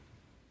one.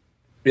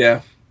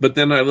 Yeah, but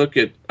then I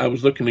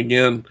was looking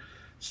again,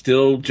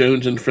 still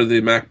jonesing for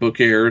the MacBook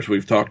Airs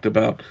we've talked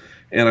about,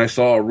 and I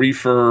saw a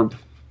refurb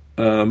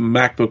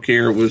MacBook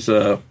Air was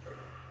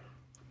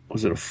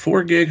it a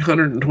 4 gig,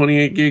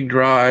 128 gig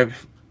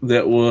drive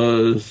that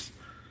was,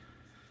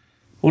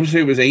 I want to say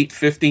it was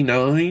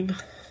 $859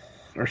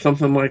 or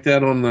something like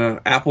that on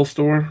the Apple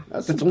Store.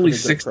 That's only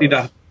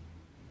 $60.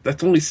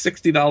 That's only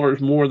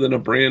 $60 more than a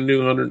brand new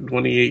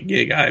 128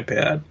 gig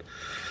iPad.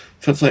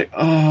 So it's like,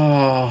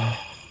 oh,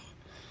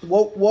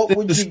 what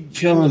would you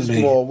use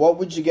more? What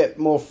would you get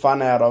more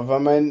fun out of? I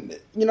mean,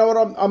 you know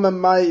what? I'm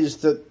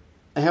amazed at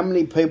how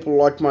many people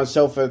like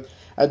myself are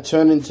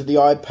turning to the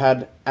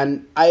iPad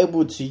and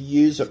able to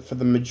use it for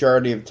the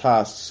majority of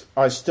tasks.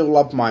 I still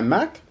love my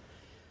Mac,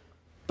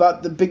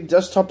 but the big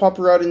desktop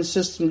operating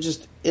system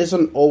just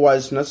isn't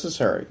always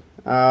necessary.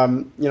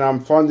 I'm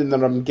finding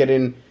that I'm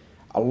getting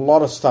a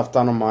lot of stuff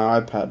done on my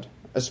iPad,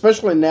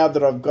 especially now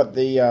that I've got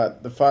the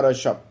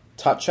Photoshop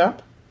Touch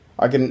app.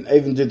 I can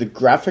even do the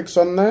graphics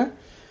on there.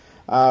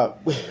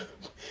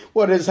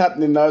 What is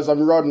happening, though, is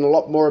I'm writing a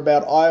lot more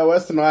about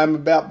iOS than I am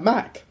about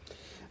Mac,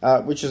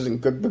 which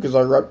isn't good because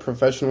I wrote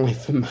professionally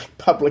for Mac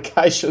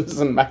publications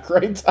and Mac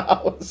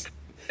retailers.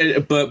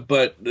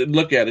 But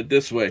look at it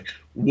this way.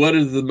 What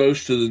is the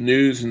most of the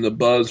news and the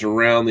buzz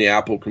around the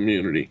Apple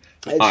community?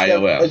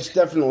 iOS. It's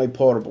definitely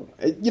portable.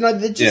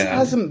 There just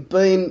hasn't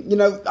been,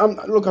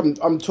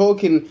 I'm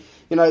talking,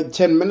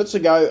 10 minutes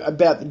ago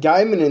about the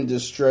gaming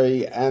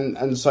industry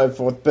and so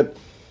forth, but,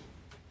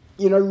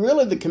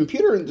 really the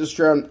computer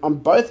industry on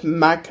both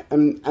Mac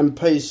and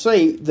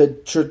PC, the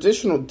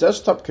traditional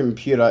desktop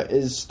computer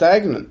is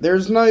stagnant. There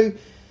is no,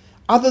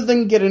 other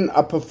than getting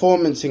a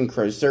performance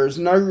increase, there is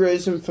no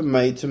reason for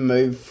me to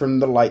move from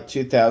the late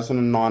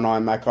 2009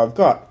 iMac I've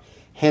got.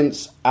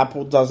 Hence,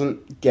 Apple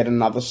doesn't get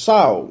another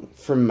sale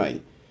from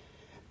me.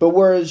 But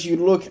whereas you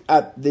look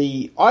at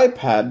the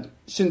iPad,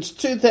 since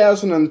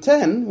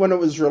 2010, when it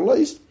was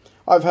released,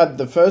 I've had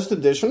the first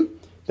edition,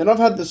 then I've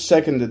had the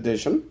second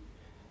edition,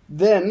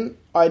 then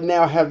I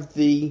now have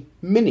the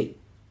Mini.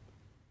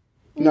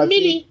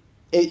 Mini.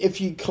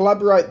 If you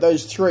collaborate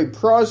those three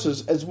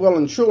prices, as well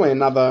and truly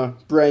another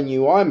brand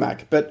new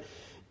iMac. But,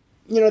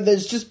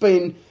 there's just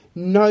been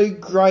no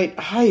great,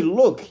 hey,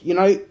 look,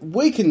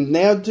 we can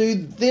now do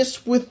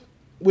this with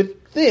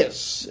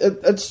this.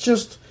 It's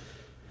just,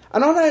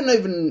 and I don't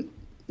even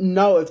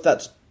know if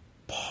that's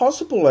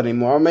possible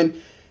anymore. I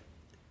mean,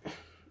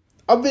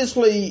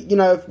 obviously,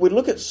 if we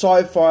look at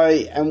sci-fi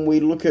and we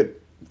look at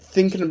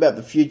thinking about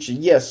the future,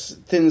 yes,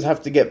 things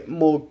have to get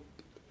more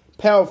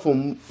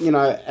powerful,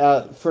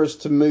 for us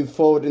to move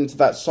forward into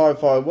that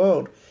sci-fi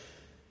world.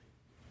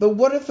 But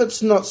what if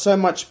it's not so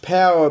much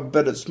power,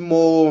 but it's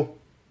more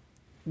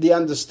the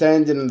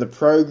understanding of the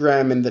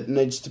programming that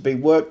needs to be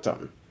worked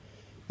on?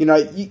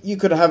 You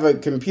could have a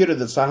computer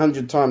that's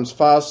 100 times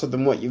faster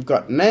than what you've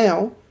got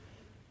now,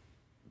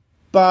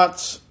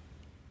 but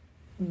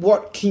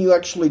what can you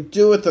actually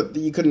do with it that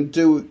you couldn't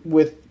do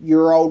with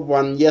your old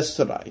one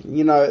yesterday?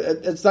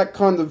 It's that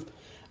kind of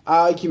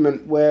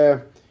argument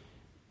where,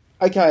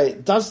 okay,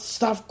 it does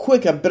stuff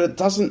quicker, but it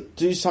doesn't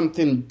do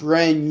something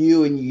brand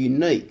new and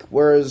unique.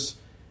 Whereas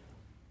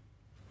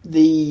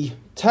the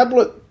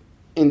tablet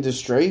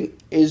industry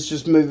is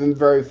just moving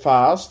very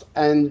fast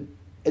and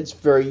it's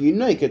very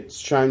unique.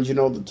 It's changing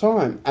all the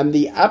time. And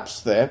the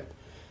apps there,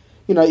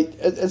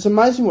 it's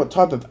amazing what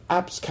type of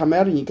apps come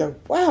out and you go,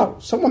 wow,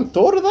 someone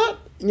thought of that?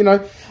 And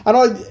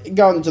I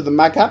go into the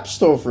Mac App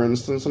Store, for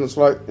instance, and it's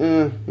like,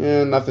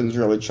 nothing's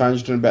really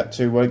changed in about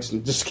 2 weeks,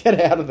 and just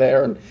get out of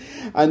there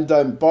and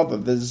don't bother.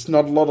 There's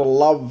not a lot of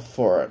love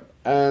for it.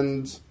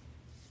 And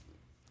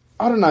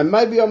I don't know,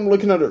 maybe I'm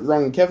looking at it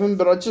wrong, Kevin,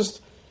 but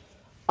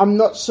I'm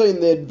not seeing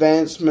the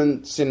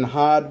advancements in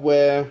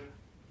hardware,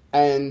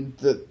 and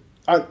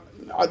I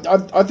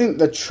think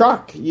the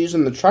truck,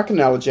 using the truck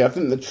analogy, I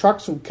think the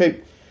trucks will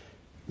keep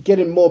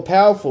getting more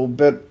powerful,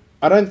 but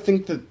I don't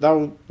think that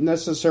they'll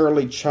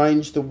necessarily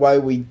change the way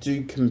we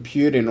do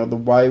computing or the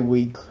way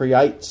we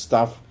create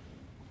stuff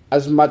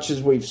as much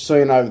as we've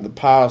seen over the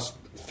past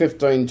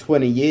 15,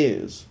 20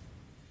 years.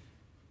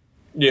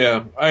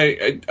 Yeah,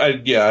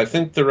 I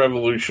think the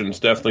revolution's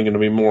definitely going to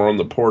be more on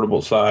the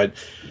portable side.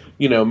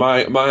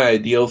 my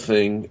ideal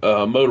thing,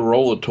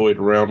 Motorola toyed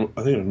around.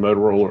 I think it was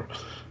Motorola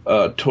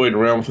toyed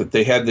around with it.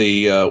 They had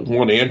the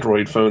one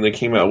Android phone they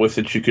came out with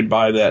that you could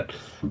buy that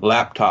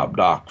laptop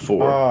dock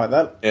for. Oh,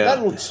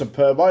 that looks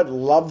superb. I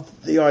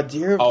loved the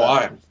idea of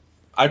that.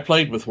 I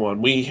played with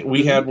one.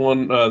 We had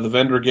one. The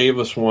vendor gave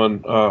us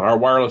one. Our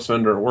wireless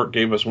vendor at work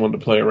gave us one to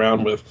play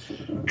around with.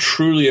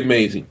 Truly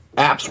amazing.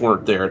 Apps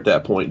weren't there at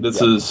that point.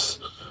 This is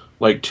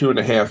like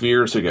 2.5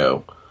 years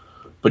ago.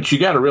 But you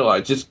got to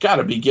realize it's got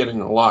to be getting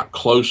a lot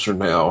closer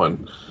now.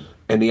 And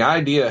the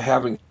idea of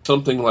having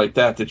something like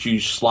that you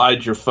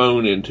slide your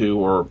phone into,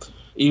 or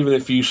even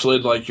if you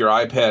slid like your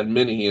iPad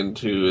mini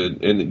into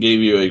it and it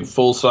gave you a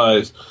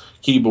full-size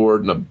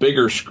keyboard and a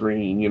bigger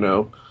screen,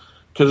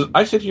 Because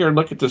I sit here and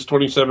look at this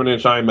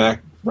 27-inch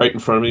iMac right in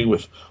front of me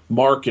with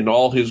Mark in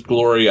all his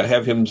glory. I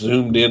have him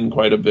zoomed in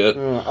quite a bit.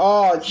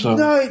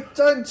 No,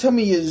 don't tell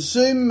me you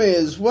zoomed me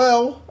as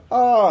well.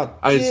 Oh,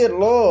 dear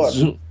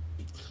Lord.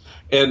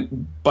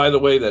 And by the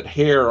way, that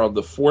hair on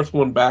the fourth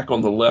one back on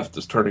the left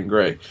is turning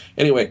gray.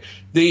 Anyway,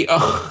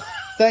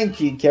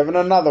 Thank you, Kevin.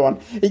 Another one.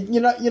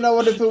 You know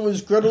what? If it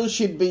was Gretel,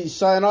 she'd be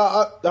saying,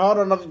 hold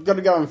on, I've got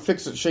to go and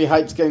fix it. She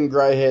hates getting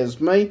grey hairs.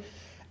 Me,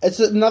 it's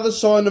another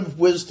sign of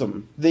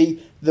wisdom.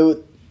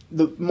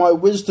 My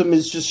wisdom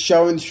is just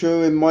showing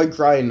through in my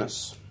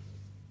greyness.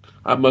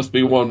 I must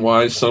be one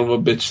wise son of a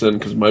bitch then,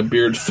 because my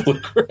beard's full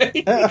of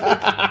gray.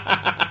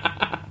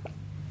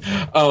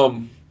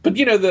 But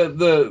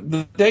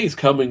the day's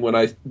coming when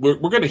we're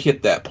going to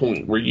hit that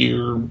point where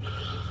the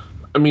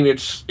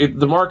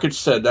market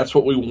said that's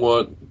what we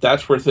want.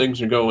 That's where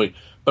things are going.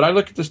 But I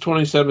look at this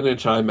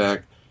 27-inch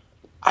iMac.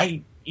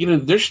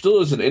 There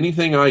still isn't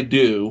anything I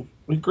do.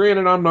 I mean,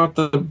 granted, I'm not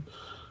the,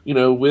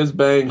 whiz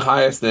bang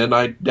highest end.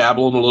 I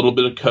dabble in a little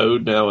bit of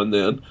code now and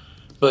then,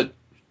 but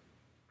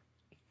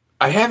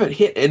I haven't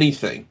hit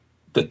anything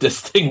that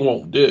this thing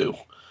won't do.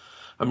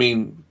 I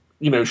mean,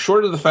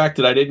 short of the fact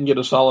that I didn't get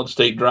a solid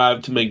state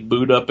drive to make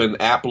boot up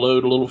and app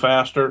load a little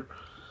faster,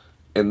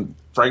 and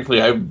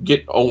frankly, I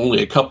get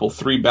only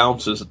 3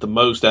 bounces at the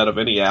most out of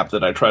any app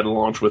that I try to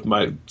launch with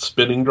my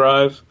spinning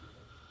drive.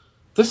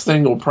 This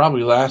thing will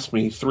probably last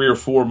me 3 or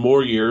 4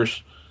 more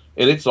years,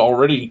 and it's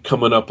already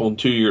coming up on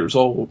 2 years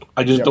old.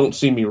 I just don't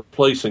see me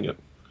replacing it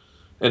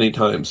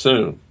anytime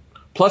soon.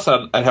 Plus,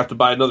 I'd have to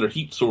buy another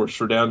heat source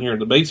for down here in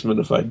the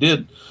basement if I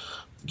did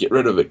get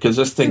rid of it, because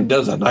this thing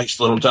does a nice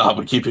little job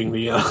of keeping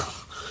the at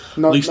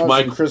least nice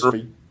my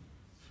crispy.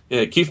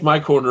 Yeah, it keeps my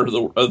corner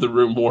of the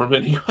room warm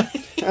anyway.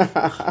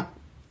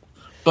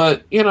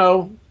 But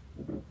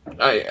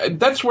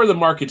that's where the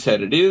market's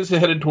headed. It is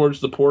headed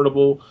towards the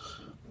portable,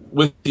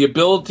 with the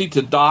ability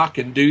to dock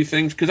and do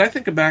things. Because I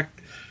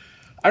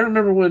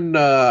remember when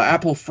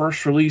Apple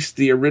first released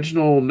the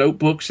original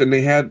notebooks, and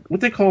they had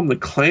what they call them, the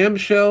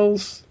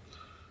clamshells.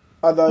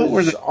 Are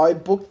those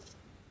iBook?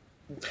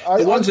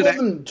 I call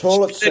them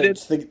toilet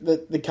seats,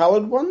 the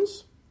coloured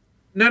ones?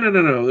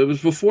 No. It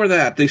was before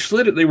that. They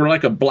slid it. They were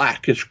like a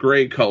blackish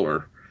gray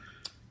color.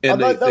 And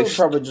they were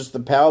probably just the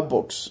power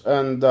books,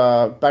 and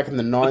back in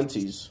the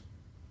 90s.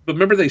 But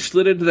remember, they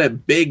slid into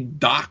that big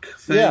dock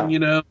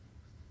thing,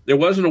 There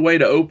wasn't a way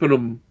to open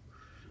them,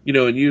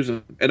 and use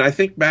them. And I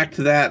think back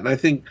to that, and I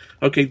think,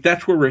 okay,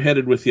 that's where we're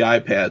headed with the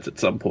iPads at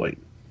some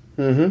point.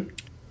 Mm-hmm.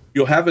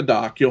 You'll have a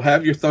dock, you'll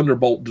have your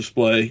Thunderbolt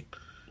display,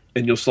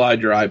 and you'll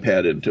slide your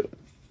iPad into it.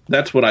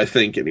 That's what I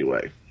think,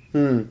 anyway.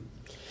 It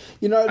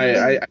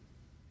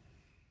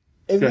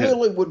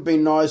really would be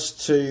nice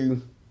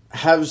to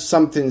have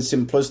something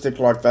simplistic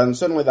like that, and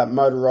certainly that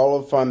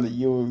Motorola phone that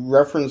you were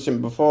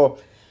referencing before.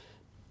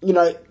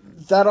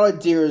 That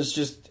idea is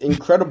just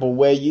incredible,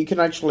 where you can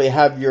actually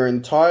have your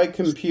entire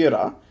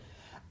computer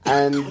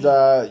and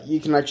you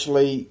can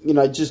actually,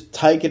 just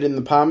take it in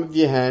the palm of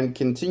your hand,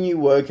 continue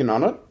working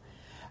on it,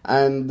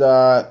 and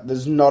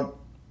there's not,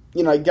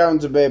 going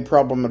to be a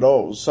problem at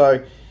all.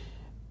 So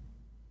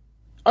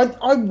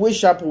I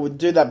wish Apple would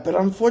do that, but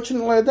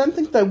unfortunately I don't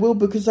think they will,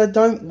 because they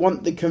don't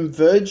want the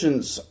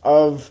convergence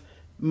of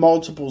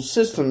multiple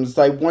systems.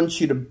 They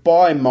want you to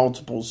buy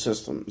multiple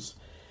systems.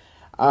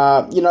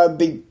 It'd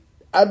be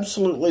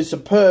absolutely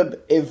superb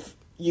if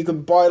you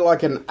could buy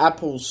like an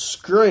Apple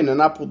screen,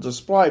 an Apple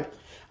display,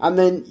 and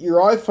then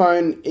your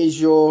iPhone is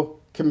your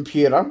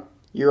computer,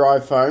 your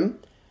iPhone,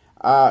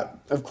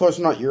 of course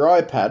not your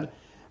iPad,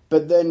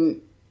 but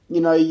then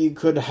you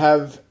could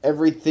have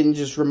everything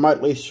just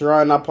remotely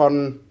thrown up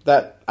on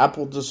that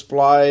Apple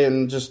display,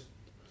 and just,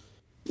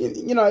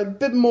 a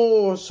bit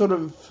more sort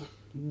of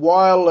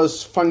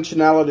wireless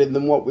functionality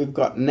than what we've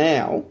got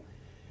now.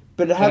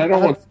 But I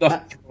don't want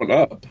stuff thrown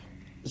up.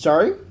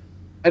 Sorry?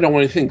 I don't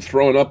want anything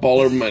thrown up all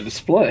over my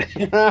display.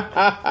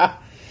 But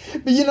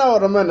you know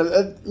what I mean.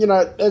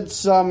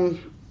 It's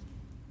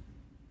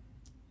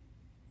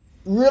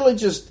really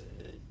just,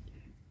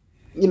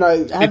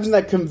 having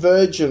that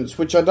convergence,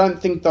 which I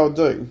don't think they'll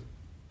do.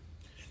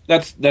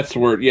 That's the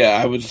word.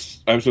 Yeah, I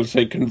was going to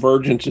say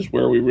convergence is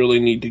where we really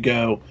need to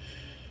go.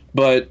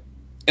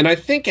 And I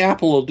think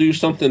Apple will do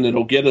something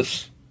that'll get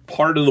us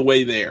part of the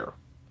way there.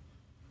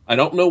 I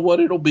don't know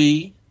what it'll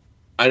be.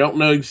 I don't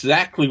know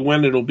exactly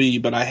when it'll be,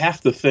 but I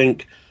have to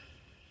think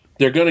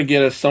they're going to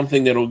get us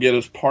something that'll get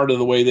us part of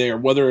the way there,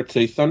 whether it's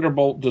a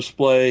Thunderbolt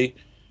display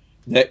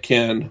that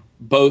can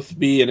both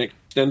be an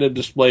extended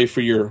display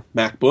for your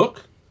MacBook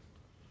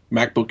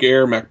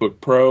Air,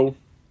 MacBook Pro.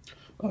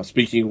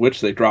 Speaking of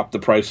which, they dropped the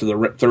price of the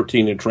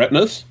 13-inch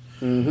Retinas.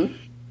 Mm-hmm.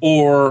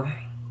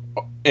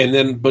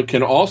 But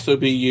can also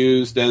be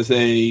used as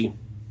a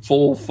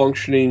full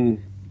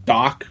functioning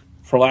dock,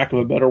 for lack of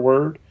a better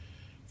word,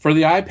 for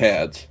the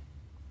iPads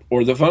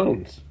or the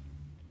phones.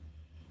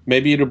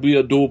 Maybe it'll be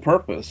a dual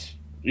purpose,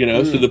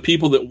 so the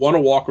people that want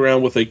to walk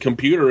around with a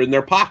computer in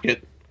their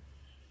pocket,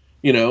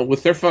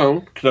 with their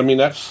phone, because I mean,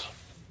 that's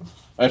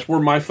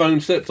where my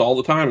phone sits all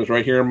the time, is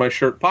right here in my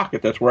shirt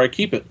pocket. That's where I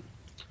keep it.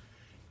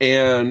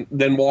 And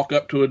then walk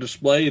up to a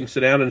display and sit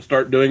down and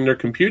start doing their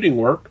computing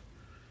work.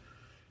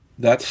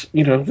 That's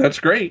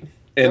great.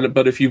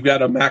 But if you've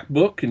got a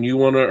MacBook and you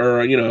want to,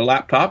 or a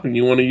laptop and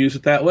you want to use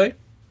it that way,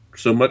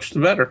 so much the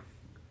better.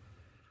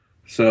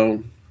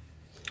 So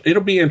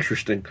it'll be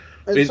interesting.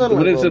 What is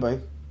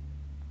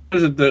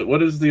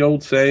the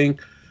old saying?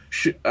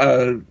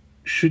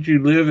 Should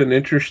you live in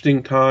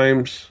interesting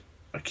times?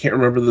 I can't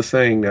remember the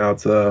saying now.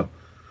 It's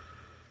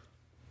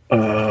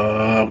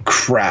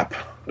crap.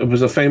 It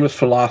was a famous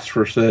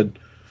philosopher said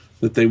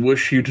that they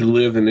wish you to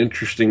live in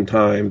interesting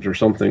times or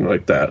something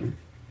like that.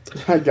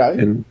 Okay.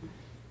 And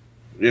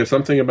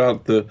something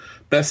about the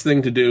best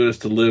thing to do is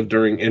to live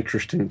during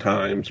interesting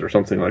times or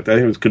something like that. I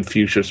think it was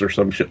Confucius or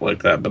some shit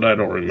like that, but I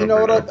don't remember. You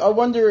know what? I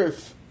wonder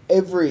if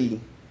every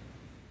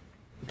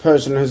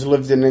person has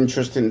lived in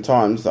interesting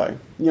times, though.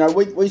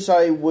 We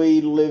say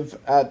we live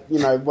at,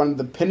 one of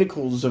the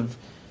pinnacles of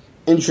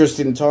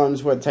interesting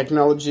times where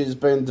technology has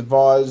been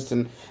devised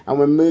and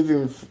we're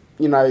moving,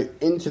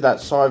 into that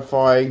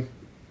sci-fi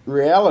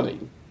reality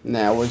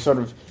now. We're sort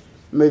of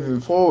moving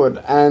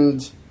forward.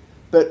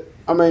 But,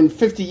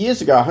 50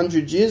 years ago,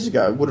 100 years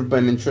ago would have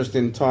been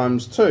interesting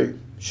times too,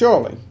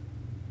 surely.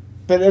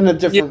 But in a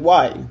different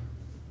way.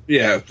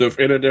 Yeah,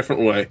 in a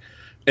different way.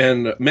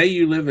 And may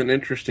you live in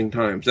interesting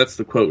times. That's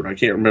the quote. I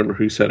can't remember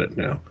who said it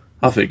now.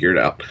 I'll figure it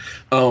out.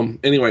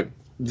 Anyway,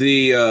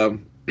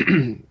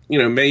 living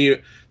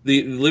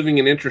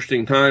in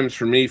interesting times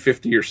for me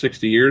 50 or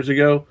 60 years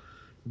ago,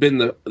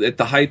 been at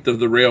the height of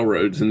the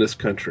railroads in this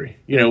country.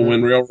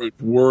 When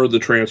railroads were the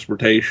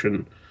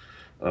transportation,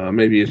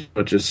 maybe as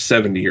much as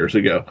 70 years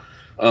ago.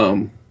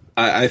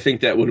 I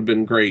think that would have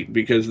been great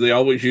because they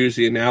always use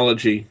the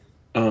analogy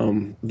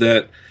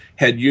that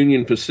had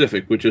Union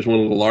Pacific, which is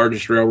one of the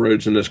largest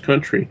railroads in this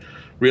country,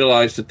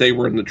 realized that they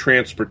were in the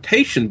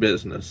transportation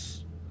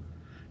business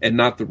and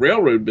not the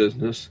railroad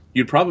business,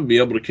 you'd probably be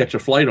able to catch a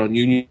flight on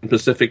Union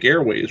Pacific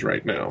Airways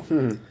right now.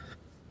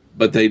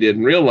 But they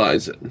didn't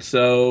realize it.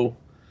 So,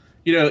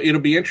 it'll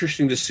be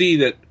interesting to see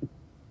that.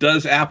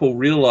 Does Apple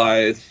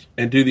realize,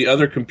 and do the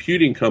other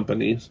computing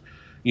companies,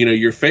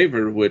 your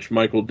favorite of which,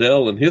 Michael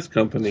Dell and his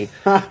company,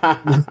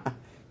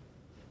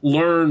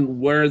 learn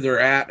where they're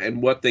at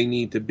and what they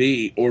need to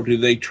be, or do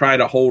they try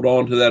to hold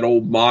on to that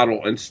old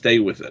model and stay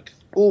with it?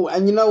 Oh,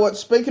 and you know what?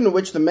 Speaking of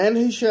which, the man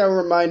who shall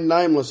remain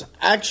nameless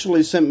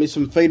actually sent me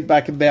some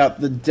feedback about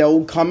the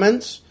Dell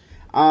comments,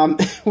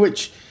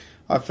 which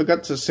I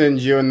forgot to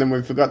send you, and then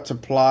we forgot to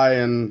play,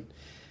 and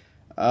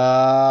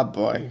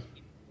boy.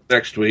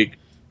 Next week.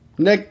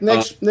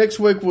 Next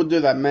week we'll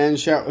do that, man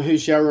who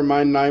shall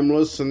remain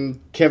nameless, and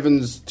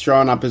Kevin's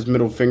throwing up his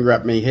middle finger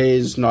at me. He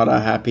is not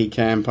a happy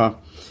camper.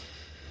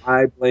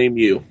 I blame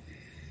you.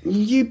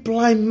 You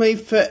blame me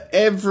for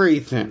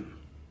everything.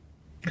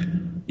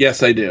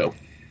 Yes, I do.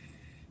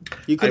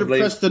 You could have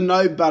pressed the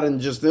no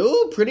button just there.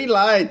 Ooh, pretty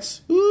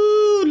lights.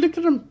 Ooh, look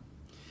at them.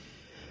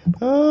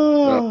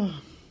 Oh,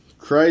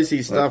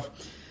 crazy stuff.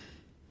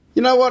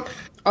 You know what?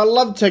 I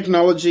love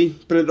technology,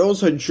 but it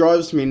also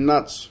drives me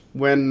nuts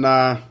when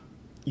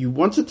you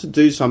want it to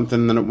do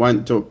something and it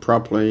won't do it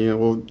properly,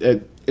 or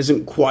it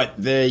isn't quite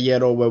there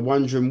yet, or we're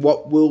wondering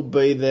what will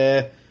be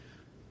there.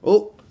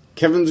 Oh,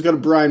 Kevin's got a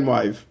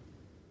brainwave.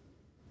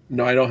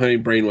 No, I don't have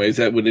any brainwaves.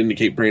 That would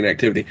indicate brain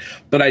activity.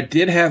 But I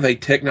did have a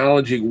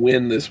technology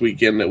win this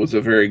weekend that was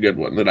a very good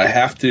one, that I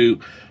have to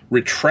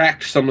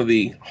retract some of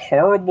the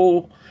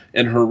horrible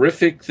and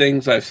horrific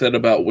things I've said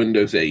about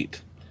Windows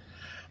 8.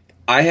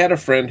 I had a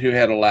friend who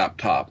had a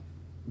laptop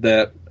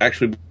that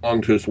actually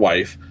belonged to his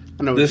wife.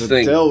 I know it's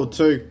a Dell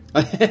too.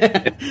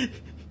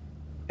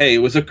 Hey,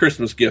 it was a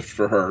Christmas gift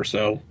for her,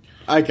 so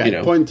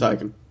okay. Point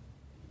taken.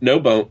 No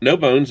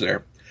bones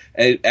there.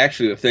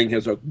 Actually, the thing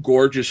has a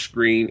gorgeous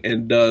screen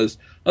and does,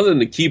 other than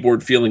the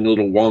keyboard feeling a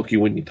little wonky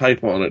when you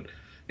type on it,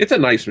 it's a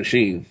nice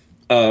machine.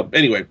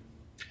 Anyway,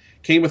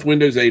 came with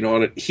Windows 8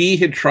 on it. He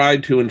had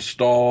tried to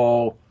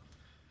install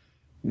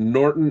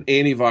Norton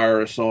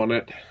antivirus on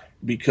it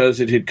because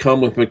it had come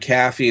with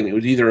McAfee and it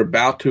was either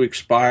about to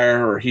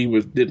expire or he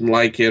didn't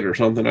like it or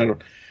something.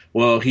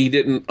 Well, he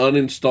didn't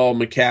uninstall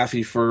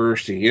McAfee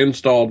first. He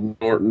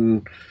installed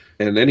Norton,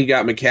 and then he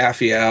got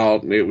McAfee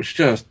out, and it was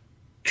just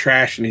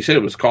trash. And he said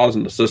it was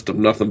causing the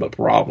system nothing but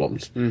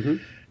problems. Mm-hmm.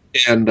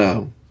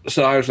 And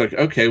so I was like,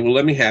 okay, well,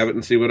 let me have it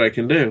and see what I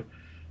can do.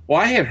 Well,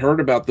 I had heard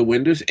about the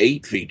Windows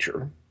 8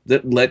 feature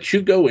that lets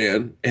you go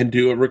in and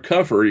do a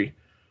recovery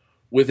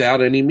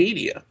without any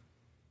media.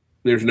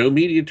 There's no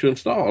media to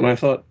install. And I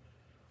thought,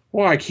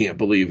 well, I can't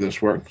believe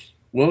this works.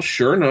 Well,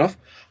 sure enough,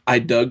 I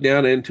dug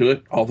down into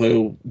it,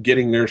 although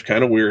getting there is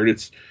kind of weird.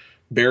 It's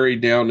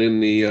buried down in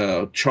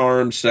the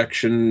charm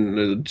section,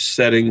 the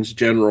settings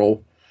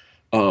general.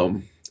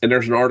 And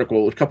there's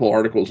a couple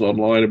articles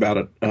online about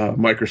it.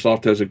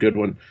 Microsoft has a good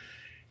one.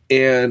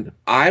 And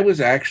I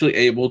was actually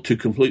able to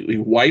completely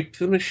wipe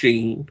the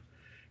machine,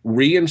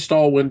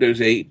 reinstall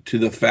Windows 8 to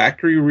the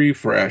factory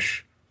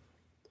refresh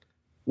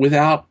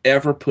without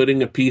ever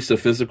putting a piece of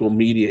physical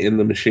media in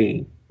the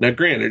machine. Now,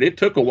 granted, it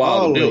took a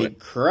while to do it. Holy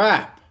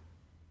crap.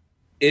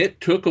 It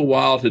took a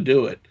while to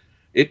do it.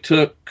 It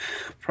took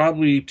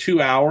probably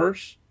 2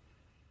 hours.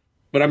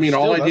 But I mean,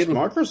 Still, all I that's did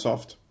was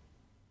Microsoft.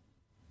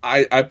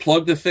 I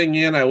plugged the thing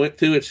in. I went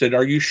through it, said,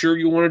 are you sure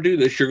you want to do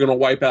this? You're going to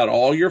wipe out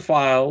all your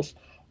files,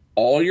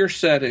 all your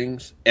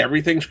settings.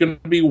 Everything's going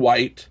to be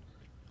wiped,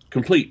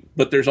 complete.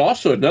 But there's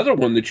also another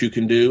one that you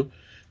can do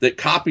that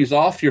copies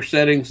off your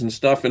settings and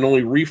stuff and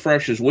only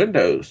refreshes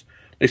Windows.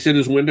 They said,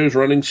 is Windows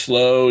running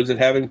slow? Is it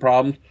having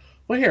problems?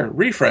 Well, here,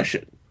 refresh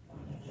it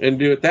and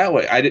do it that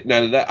way. I didn't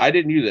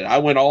do that. I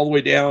went all the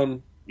way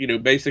down,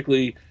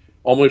 basically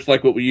almost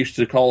like what we used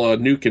to call a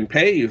nuke and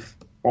pave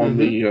on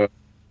the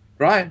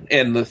drive.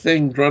 And the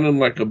thing's running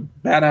like a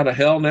bat out of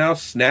hell now,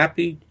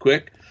 snappy,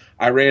 quick.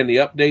 I ran the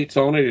updates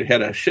on it. It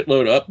had a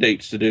shitload of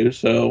updates to do.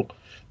 So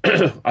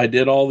I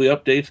did all the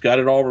updates, got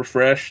it all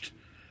refreshed,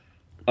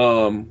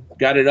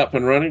 got it up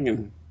and running,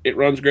 and it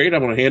runs great.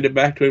 I'm going to hand it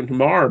back to him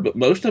tomorrow. But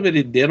most of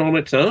it did on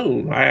its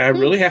own. I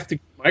really have to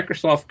give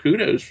Microsoft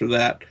kudos for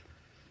that.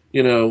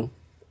 It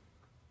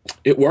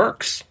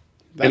works.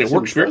 That's and it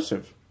works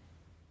impressive.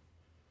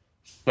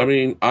 I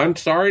mean, I'm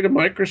sorry to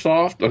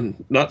Microsoft.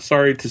 I'm not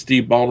sorry to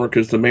Steve Ballmer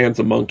because the man's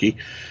a monkey,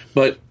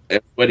 but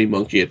a sweaty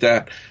monkey at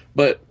that.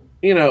 But,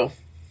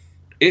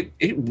 it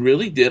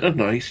really did a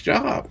nice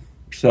job.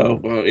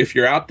 So if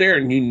you're out there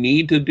and you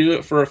need to do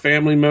it for a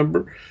family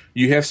member,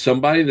 you have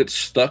somebody that's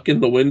stuck in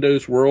the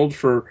Windows world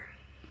for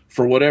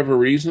whatever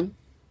reason,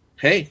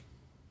 hey,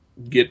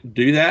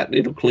 do that.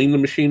 It'll clean the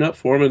machine up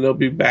for them, and they'll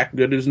be back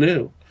good as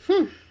new.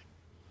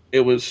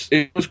 It was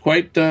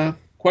quite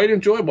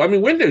enjoyable. I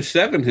mean, Windows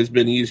 7 has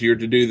been easier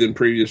to do than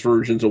previous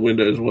versions of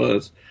Windows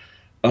was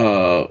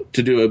to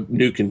do a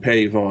nuke and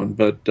pave on.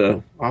 But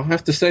I'll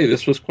have to say,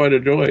 this was quite a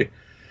joy.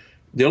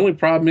 The only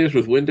problem is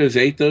with Windows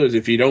 8, though, is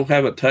if you don't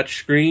have a touch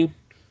screen,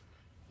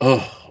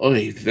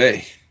 oy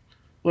vey.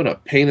 What a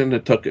pain in the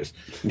tuchus.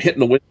 I'm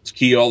hitting the Windows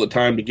key all the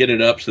time to get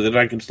it up so that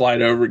I can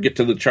slide over, get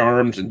to the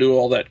charms, and do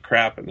all that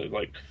crap. And it's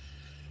like,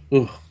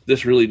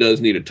 this really does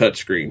need a touch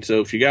screen.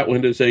 So if you got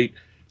Windows 8,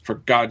 for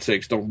God's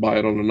sakes, don't buy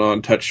it on a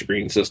non-touch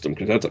screen system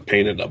because that's a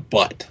pain in the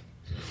butt.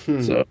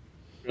 So it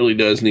really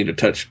does need a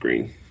touch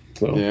screen.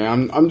 So yeah,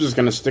 I'm just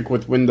going to stick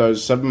with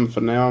Windows 7 for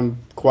now. I'm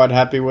quite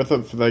happy with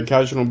it for the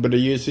occasional bit of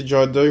usage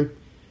I do.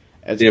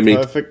 It's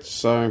perfect.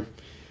 So,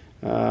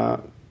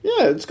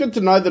 it's good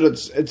to know that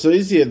it's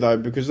easier, though,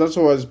 because that's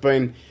always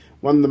been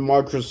one of the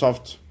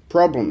Microsoft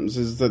problems,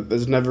 is that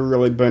there's never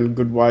really been a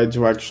good way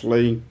to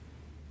actually,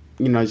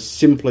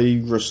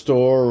 simply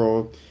restore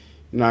or,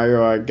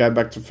 go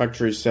back to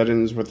factory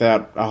settings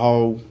without a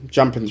whole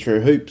jumping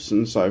through hoops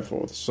and so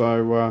forth.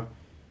 So,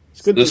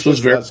 it's good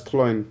that's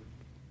clean.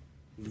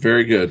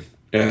 Very good.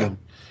 Yeah.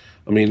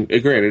 I mean,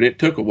 granted, it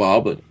took a while,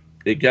 but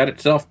it got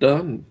itself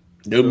done.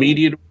 No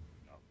media.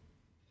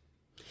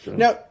 So.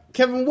 Now,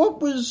 Kevin,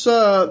 what was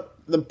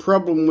the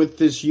problem with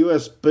this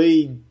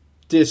USB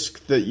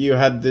disk that you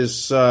had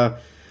this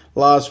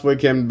last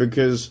weekend?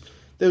 Because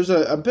there was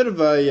a bit of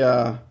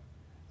a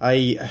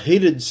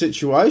heated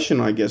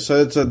situation, I guess.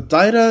 So it's a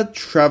Data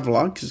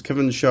Traveler, because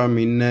Kevin's showing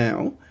me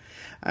now.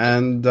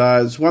 And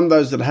it's one of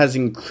those that has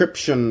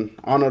encryption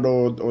on it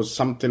or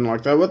something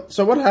like that.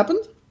 So what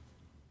happened?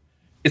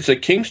 It's a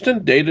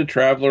Kingston Data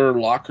Traveler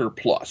Locker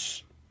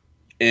Plus.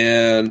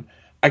 And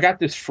I got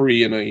this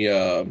free in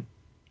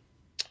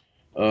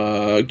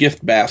a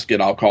gift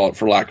basket, I'll call it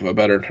for lack of a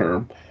better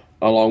term,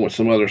 along with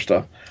some other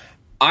stuff.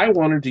 I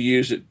wanted to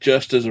use it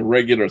just as a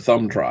regular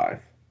thumb drive.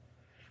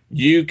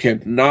 You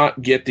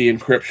cannot get the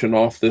encryption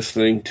off this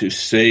thing to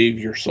save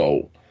your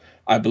soul.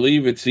 I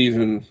believe it's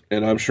even,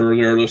 and I'm sure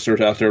there are listeners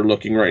out there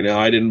looking right now.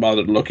 I didn't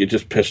bother to look. It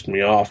just pissed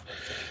me off.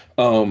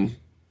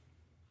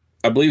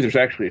 I believe there's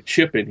actually a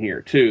chip in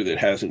here, too, that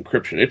has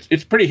encryption.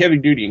 It's pretty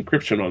heavy-duty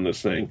encryption on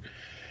this thing.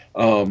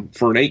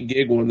 For an 8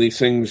 gig one, these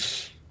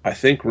things, I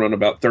think, run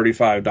about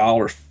 $35,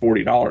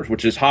 $40,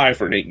 which is high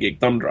for an 8 gig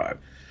thumb drive.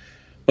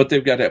 But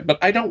they've got that. But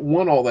I don't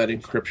want all that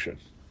encryption.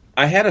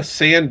 I had a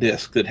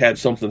SanDisk that had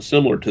something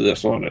similar to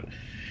this on it,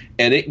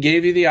 and it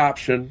gave you the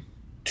option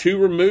to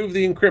remove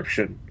the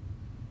encryption.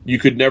 You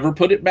could never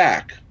put it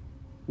back.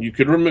 You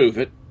could remove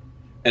it,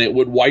 and it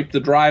would wipe the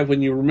drive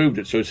when you removed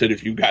it. So it said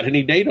if you got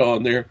any data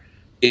on there,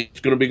 it's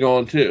going to be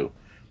gone too.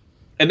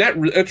 And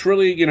that's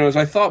really, as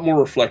I thought more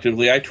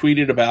reflectively, I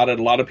tweeted about it.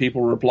 A lot of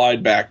people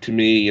replied back to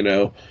me,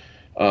 and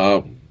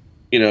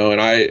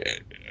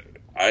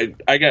I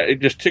got it.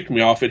 Just ticked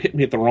me off. It hit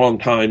me at the wrong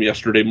time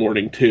yesterday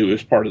morning too.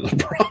 Is part of the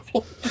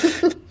problem.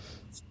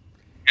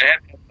 I had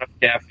enough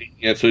caffeine,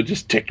 yeah, so it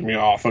just ticked me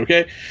off.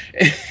 Okay,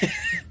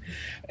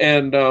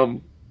 and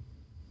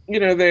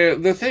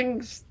the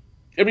things.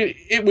 I mean,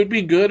 it would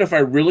be good if I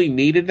really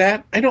needed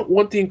that. I don't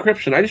want the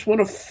encryption. I just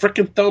want a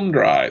frickin' thumb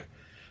drive.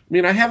 I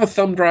mean, I have a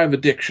thumb drive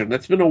addiction.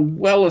 That's been a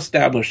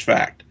well-established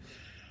fact.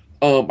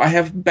 I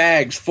have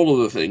bags full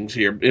of the things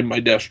here in my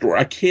desk drawer.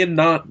 I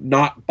cannot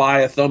not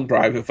buy a thumb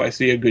drive if I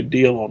see a good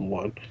deal on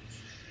one.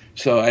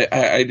 So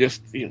I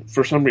just,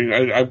 for some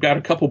reason, I've got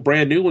a couple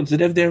brand new ones that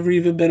have never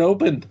even been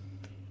opened.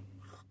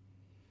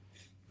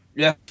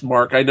 Yes,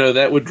 Mark, I know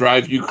that would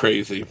drive you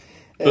crazy.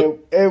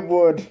 It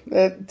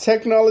would.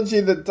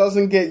 Technology that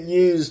doesn't get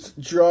used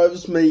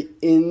drives me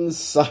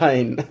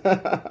insane.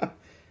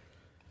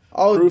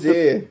 Oh,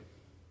 dear.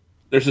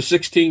 There's a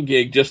 16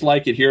 gig just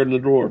like it here in the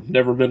drawer.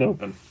 Never been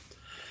open.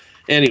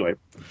 Anyway,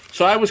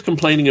 so I was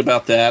complaining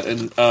about that,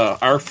 and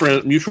our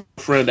mutual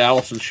friend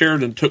Allison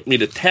Sheridan took me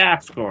to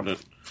task on it,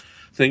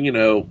 saying,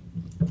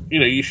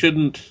 you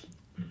shouldn't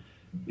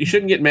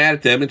get mad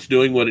at them. It's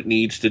doing what it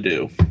needs to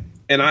do,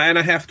 and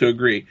I have to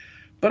agree.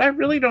 But I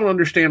really don't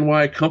understand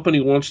why a company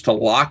wants to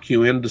lock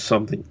you into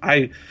something.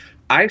 I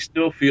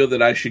still feel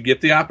that I should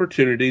get the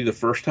opportunity the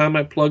first time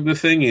I plug the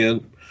thing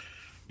in.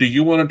 Do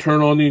you want to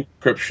turn on the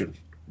encryption?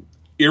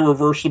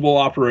 Irreversible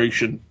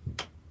operation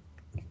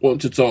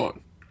once it's on.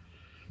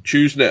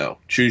 Choose now.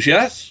 Choose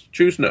yes.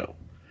 Choose no.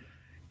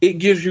 It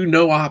gives you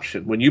no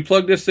option. When you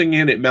plug this thing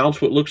in, it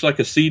mounts what looks like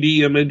a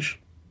CD image,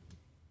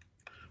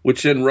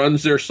 which then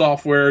runs their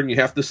software, and you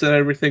have to set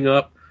everything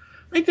up.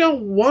 I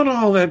don't want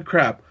all that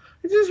crap.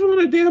 I just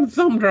want a damn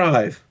thumb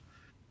drive.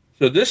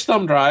 So this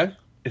thumb drive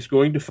is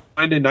going to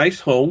find a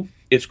nice home.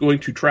 It's going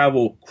to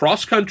travel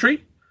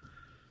cross-country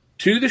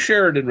to the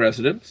Sheridan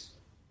residence,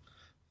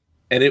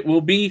 and it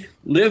will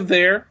live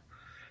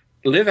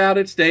out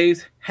its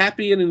days,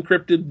 happy and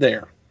encrypted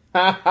there.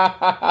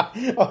 I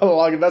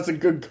like it. That's a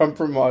good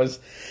compromise.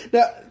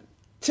 Now,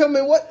 tell me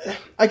what...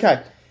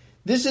 Okay,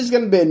 this is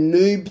going to be a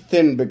noob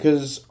thing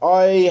because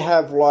I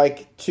have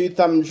like 2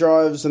 thumb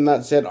drives and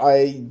that's it.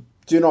 I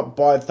do not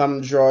buy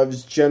thumb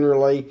drives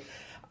generally.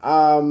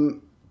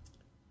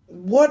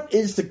 What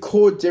is the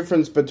core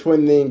difference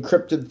between the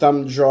encrypted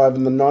thumb drive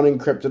and the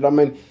non-encrypted? I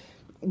mean,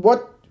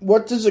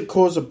 what does it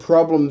cause a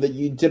problem that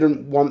you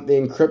didn't want the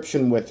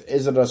encryption with?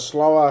 Is it a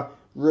slower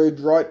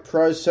read-write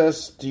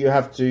process? Do you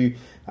have to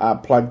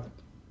plug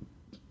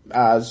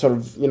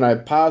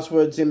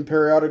passwords in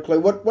periodically?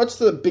 What's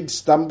the big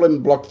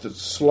stumbling block that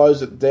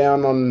slows it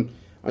down on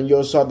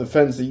your side of the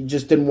fence that you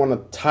just didn't want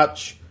to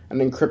touch an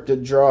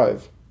encrypted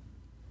drive?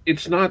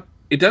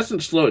 It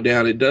doesn't slow it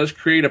down. It does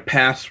create a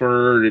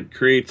password. It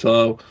creates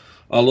a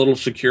little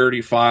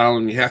security file,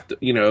 and you have to,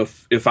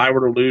 if I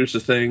were to lose the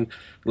thing,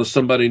 unless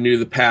somebody knew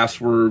the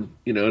password,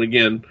 and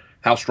again,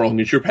 how strong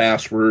is your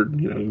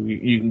password?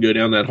 You can go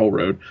down that whole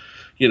road.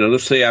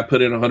 Let's say I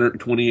put in a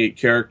 128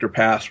 character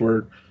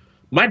password.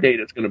 My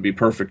data is going to be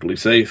perfectly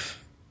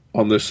safe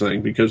on this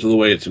thing because of the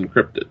way it's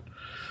encrypted.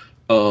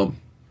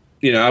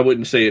 I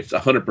wouldn't say it's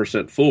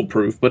 100%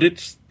 foolproof, but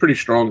it's pretty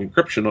strong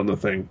encryption on the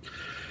thing.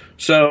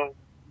 So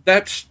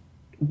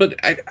but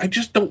I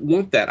just don't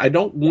want that. I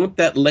don't want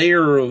that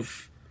layer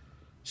of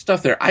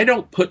stuff there. I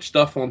don't put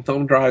stuff on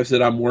thumb drives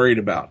that I'm worried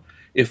about.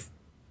 If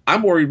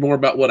I'm worried more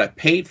about what I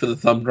paid for the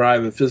thumb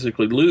drive and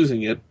physically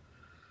losing it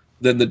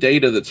than the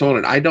data that's on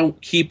it. I don't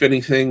keep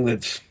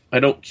anything I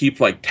don't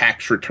keep like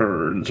tax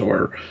returns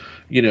or,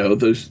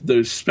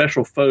 those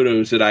special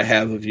photos that I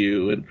have of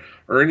you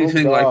or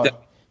anything like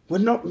that. We're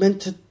not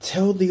meant to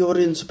tell the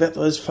audience about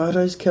those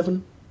photos,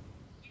 Kevin.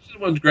 These are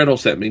the ones Gretel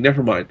sent me.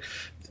 Never mind.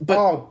 But,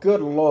 oh,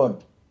 good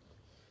Lord.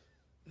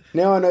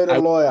 Now I know the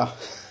lawyer.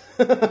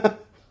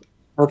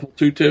 Purple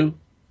Tutu.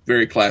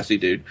 Very classy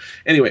dude.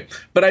 Anyway,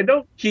 but I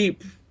don't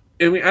keep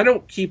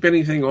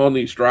anything on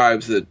these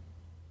drives that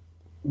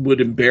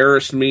would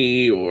embarrass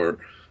me or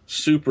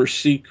super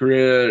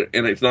secret,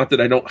 and it's not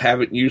that I don't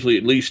have it usually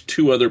at least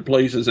 2 other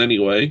places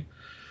anyway.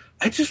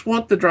 I just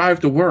want the drive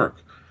to work.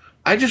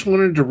 I just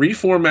wanted to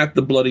reformat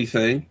the bloody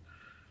thing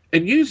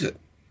and use it.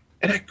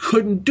 And I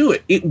couldn't do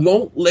it. It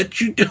won't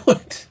let you do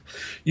it.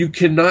 You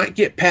cannot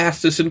get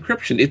past this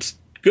encryption. It's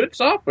good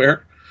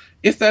software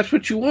if that's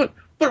what you want.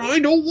 But I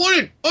don't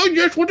want it. I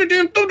just want the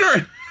damn thumb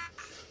drive.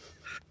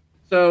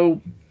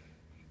 So,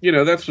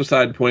 that's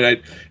beside the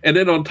point. And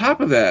then on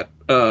top of that,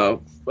 a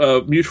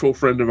mutual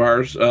friend of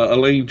ours,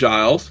 Elaine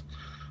Giles,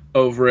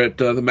 over at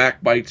the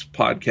Mac Bytes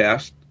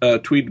podcast,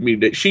 tweeted me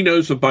that she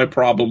knows of my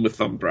problem with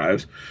thumb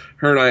drives.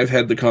 Her and I have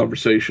had the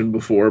conversation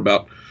before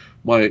about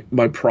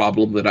my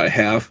problem that I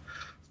have,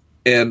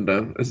 and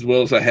as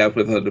well as I have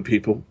with other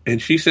people.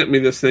 And she sent me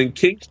this thing.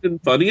 Kingston,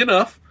 funny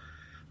enough,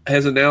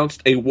 has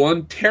announced a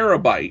 1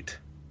 terabyte.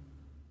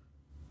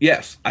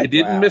 Yes, I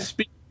didn't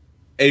misspeak.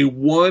 A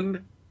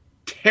 1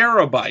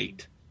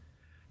 terabyte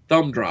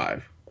thumb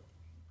drive.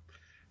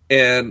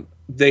 And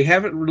they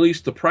haven't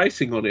released the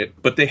pricing on it,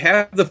 but they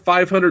have the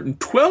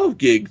 512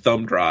 gig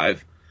thumb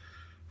drive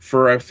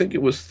for, I think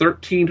it was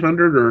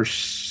 $1,300 or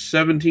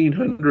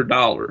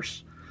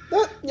 $1,700.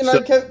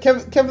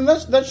 Kevin,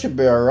 that should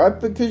be all right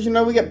because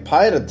we get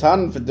paid a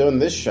ton for doing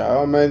this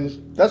show. I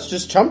mean, that's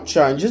just chump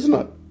change, isn't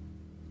it?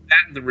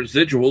 And the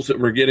residuals that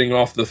we're getting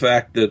off the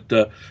fact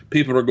that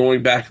people are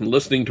going back and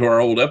listening to our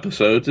old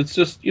episodes. It's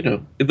just,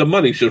 the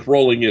money's just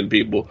rolling in,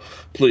 people.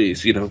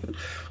 Please, we can't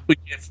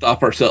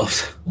stop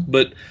ourselves.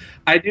 But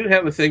I do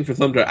have a thing for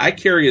thumb drive. I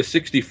carry a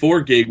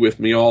 64 gig with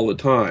me all the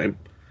time.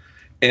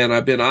 And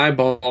I've been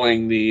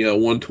eyeballing the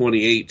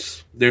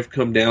 128s. They've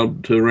come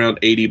down to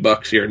around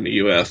 $80 here in the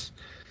U.S.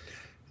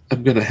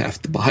 I'm going to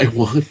have to buy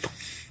one.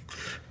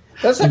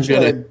 That's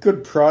actually a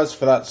good price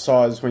for that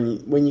size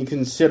when you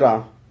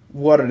consider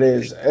what it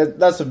is.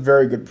 That's a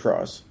very good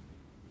price.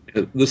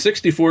 The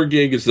 64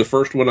 gig is the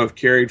first one I've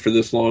carried for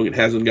this long. It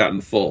hasn't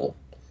gotten full.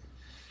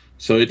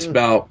 So it's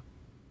about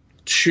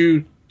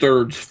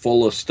 2/3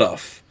 full of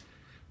stuff.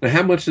 Now,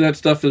 how much of that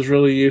stuff is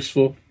really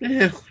useful?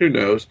 Who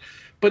knows?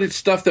 But it's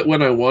stuff that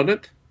when I want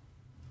it,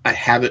 I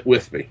have it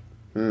with me.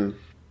 Yeah,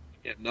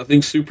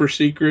 nothing super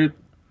secret.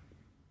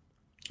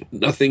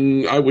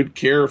 Nothing I would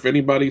care if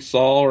anybody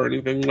saw or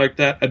anything like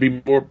that. I'd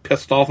be more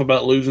pissed off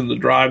about losing the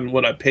drive than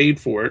what I paid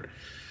for it.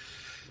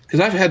 Because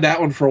I've had that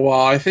one for a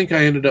while. I think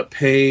I ended up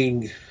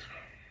paying, it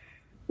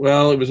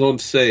was on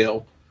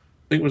sale.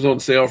 I think it was on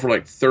sale for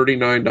like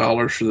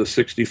 $39 for the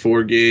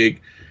 64 gig.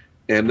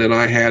 And then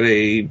I had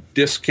a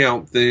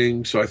discount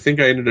thing, so I think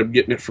I ended up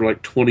getting it for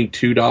like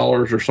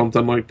 $22 or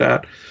something like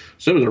that.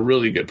 So it was a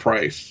really good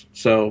price.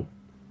 So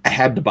I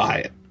had to buy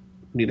it.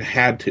 I mean, I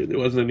had to. There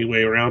wasn't any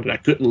way around it. I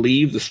couldn't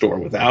leave the store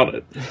without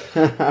it.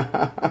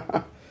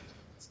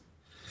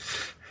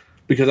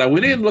 Because I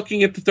went in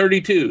looking at the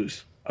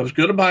 32s. I was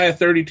going to buy a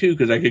 32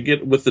 because I could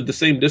get, with the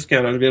same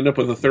discount, I would end up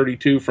with a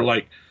 32 for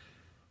like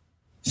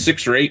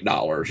 $6 or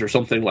 $8 or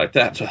something like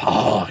that. So,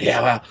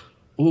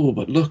 oh,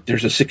 but look,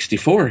 there's a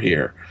 64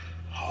 here.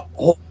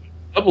 Oh,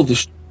 double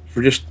this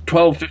for just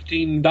 $12,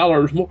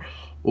 $15 more.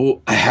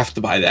 Oh, I have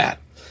to buy that.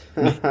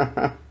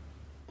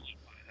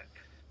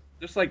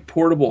 Just like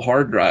portable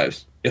hard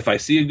drives. If I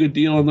see a good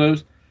deal on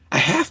those, I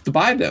have to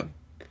buy them.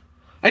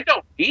 I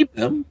don't need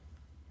them.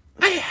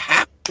 I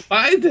have to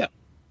buy them.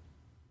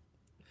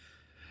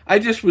 I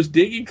just was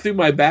digging through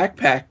my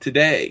backpack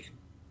today,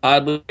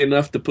 oddly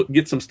enough, to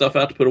get some stuff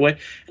out to put away.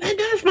 And I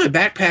noticed my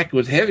backpack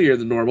was heavier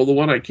than normal, the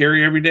one I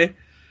carry every day.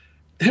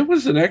 There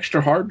was an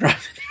extra hard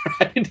drive in there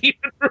I didn't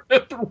even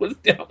remember was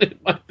down in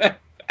my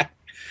backpack.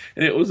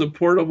 And it was a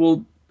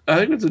portable, I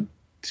think it was a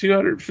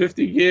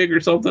 250 gig or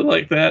something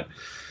like that,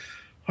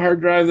 hard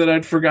drive that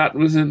I'd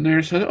forgotten was in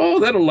there. So,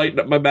 that'll lighten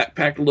up my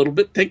backpack a little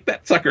bit. Take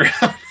that sucker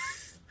out.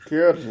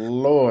 Good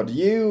Lord.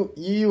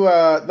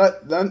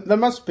 That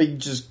must be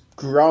just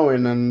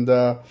growing. And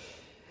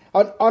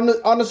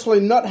honestly,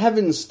 not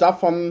having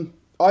stuff on...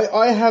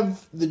 I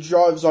have the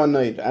drives I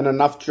need and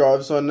enough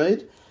drives I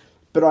need,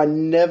 but I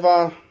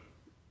never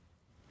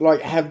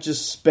have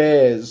just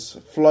spares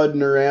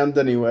floating around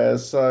anywhere.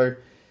 So,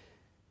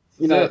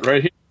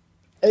 right here.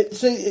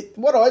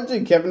 What I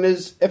do, Kevin,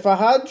 is if a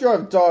hard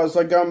drive dies,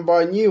 I go and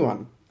buy a new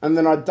one, and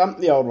then I dump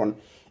the old one.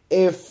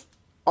 If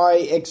I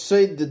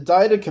exceed the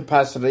data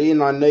capacity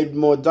and I need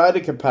more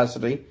data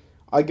capacity,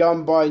 I go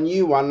and buy a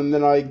new one, and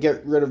then I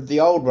get rid of the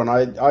old one.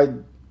 And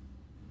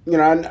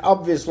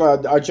obviously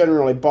I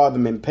generally buy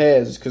them in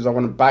pairs because I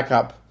want to back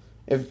up.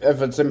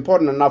 If it's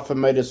important enough for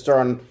me to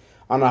store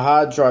on a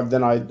hard drive,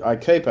 then I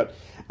keep it.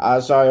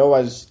 So I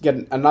always get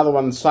another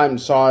one the same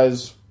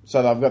size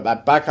so that I've got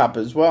that backup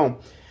as well.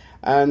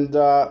 And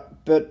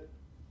but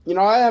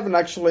I haven't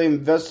actually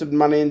invested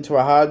money into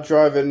a hard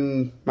drive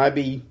in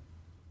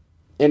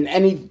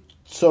any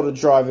sort of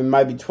drive in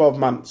maybe 12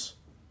 months.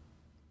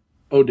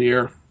 Oh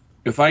dear.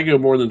 If I go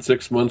more than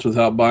 6 months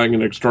without buying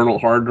an external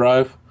hard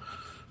drive,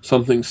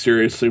 something's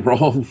seriously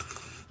wrong.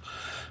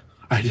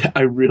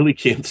 I really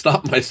can't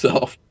stop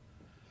myself.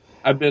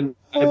 I've been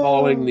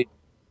eyeballing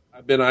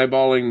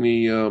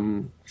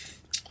the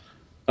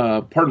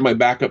part of my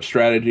backup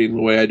strategy, and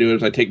the way I do it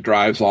is I take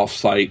drives off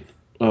site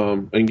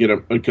and get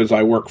them because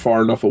I work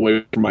far enough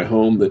away from my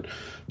home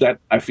that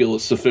I feel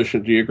is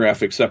sufficient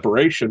geographic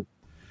separation.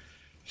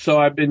 So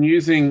I've been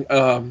using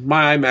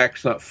my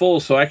iMac's not full,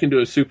 so I can do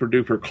a super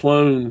duper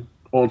clone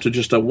onto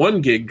just a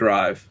 1 gig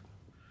drive,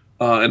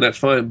 and that's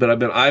fine. But I've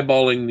been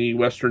eyeballing the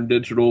Western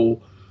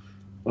Digital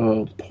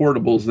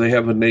portables. They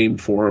have a name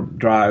for them,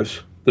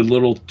 drives. The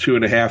little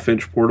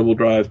 2.5-inch portable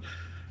drives.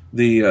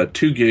 The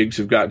 2 gigs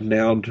have gotten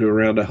down to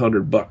around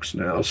 $100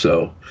 now.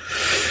 So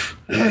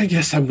I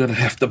guess I'm going to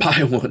have to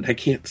buy one. I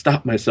can't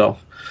stop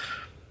myself.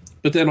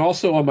 But then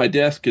also on my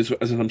desk, as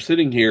I'm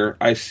sitting here,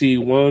 I see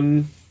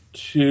 1,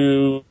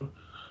 2,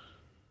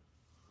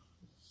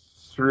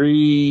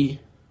 3,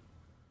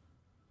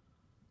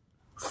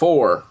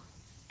 4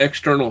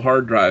 external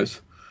hard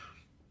drives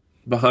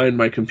behind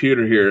my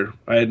computer here.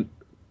 I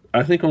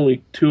think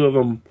only 2 of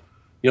them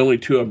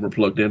are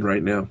plugged in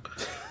right now.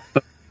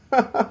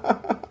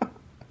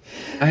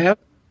 I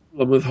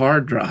with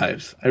hard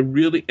drives.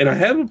 And I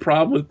have a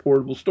problem with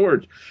portable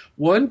storage.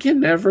 One can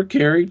never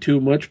carry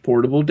too much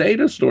portable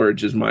data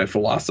storage is my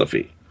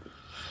philosophy.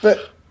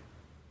 But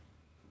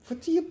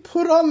what do you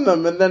put on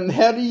them, and then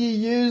how do you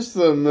use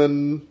them?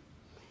 And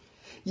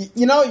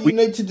you know what you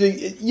need to do?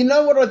 You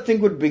know what I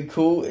think would be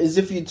cool is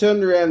if you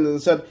turned around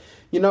and said,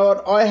 you know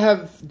what, I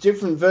have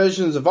different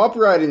versions of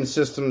operating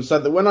systems so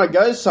that when I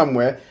go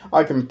somewhere,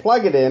 I can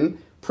plug it in,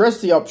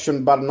 press the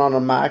option button on a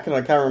Mac, and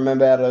I can't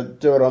remember how to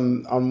do it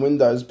on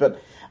Windows,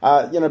 but,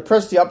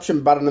 press the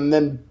option button and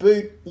then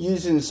boot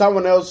using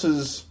someone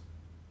else's,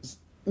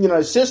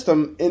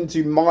 system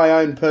into my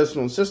own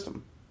personal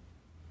system.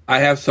 I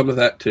have some of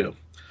that too.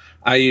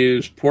 I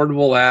use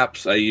portable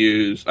apps.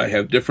 I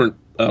have different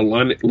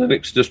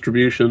Linux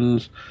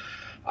distributions.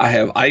 I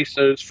have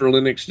ISOs for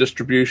Linux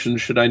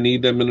distributions should I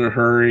need them in a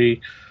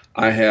hurry.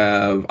 I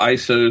have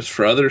ISOs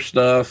for other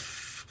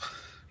stuff,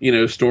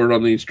 stored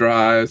on these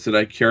drives that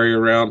I carry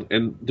around.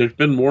 And there's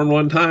been more than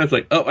one time it's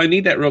like, oh, I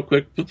need that real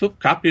quick.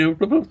 Copy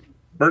it,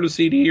 burn a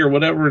CD or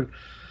whatever, and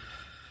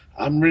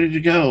I'm ready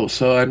to go.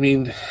 So, I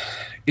mean,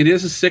 it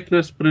is a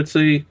sickness, but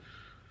I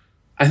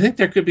think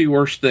there could be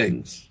worse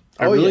things.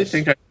 I really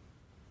think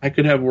I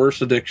could have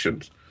worse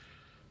addictions.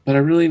 But I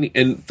really need,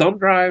 and thumb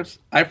drives,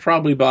 I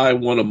probably buy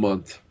one a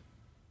month.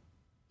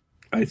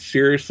 I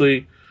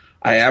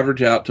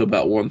average out to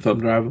about one thumb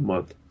drive a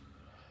month.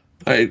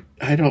 I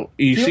don't,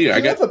 do you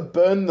ever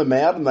burn them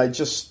out and they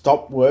just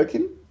stop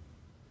working?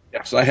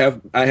 Yes, I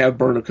have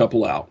burned a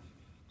couple out.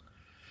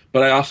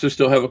 But I also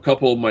still have a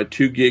couple of my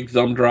 2 gig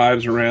thumb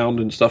drives around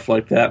and stuff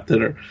like that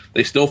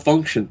they still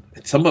function.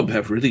 And some of them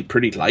have really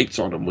pretty lights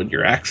on them when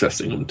you're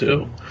accessing them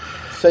too.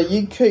 So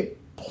you keep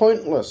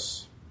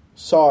pointless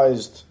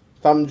sized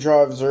thumb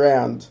drives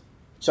around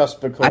just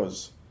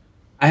because?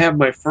 I have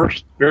my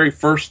very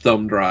first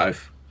thumb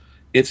drive.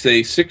 It's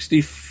a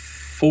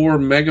 64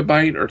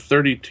 megabyte or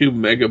 32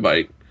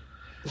 megabyte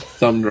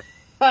thumb drive.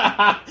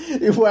 Wow,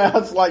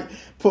 it's like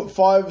put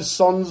 5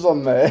 sons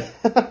on there.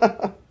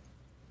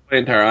 My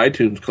entire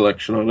iTunes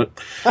collection on it.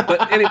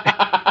 But anyway.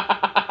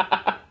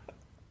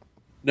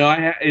 No,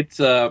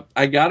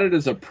 I got it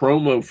as a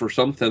promo for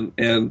something,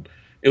 and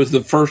it was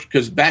the first,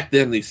 because back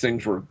then these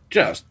things were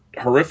just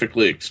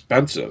horrifically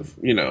expensive,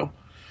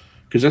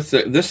 because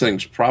this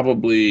thing's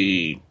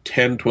probably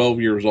 10,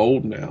 12 years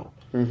old now.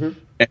 Mm-hmm.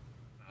 And,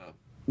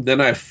 then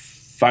I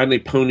finally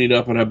ponied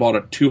up and I bought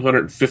a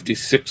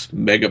 256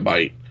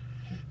 megabyte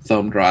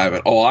thumb drive.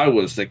 And I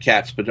was the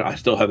cat's pajamas. I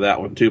still have that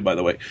one too, by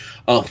the way.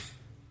 I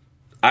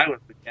was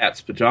the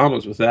cat's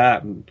pajamas with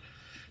that. And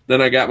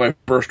then I got my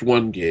first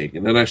 1 gig,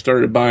 and then I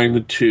started buying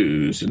the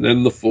 2s and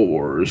then the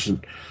 4s,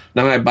 and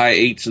now I buy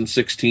 8s and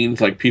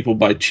 16s like people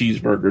buy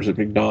cheeseburgers at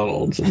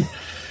McDonald's. And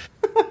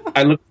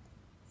I look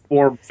at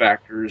form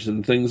factors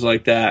and things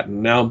like that,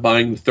 and now I'm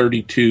buying the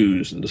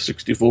 32s and the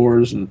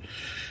 64s. And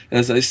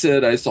as I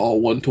said, I saw a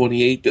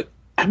 128 that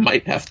I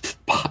might have to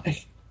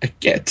buy. I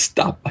can't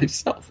stop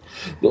myself.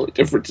 The only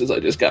difference is I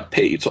just got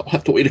paid, so I'll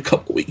have to wait a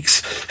couple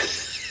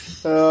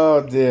weeks.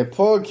 Oh, dear.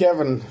 Poor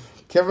Kevin.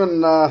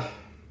 Kevin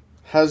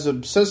has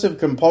obsessive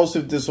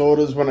compulsive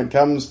disorders when it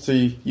comes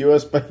to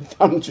USB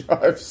thumb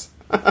drives.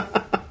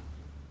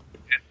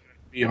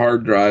 Be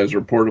hard drives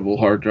or portable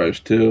hard drives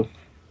too.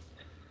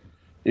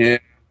 Yeah,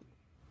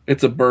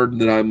 it's a burden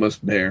that I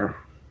must bear.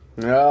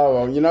 Oh,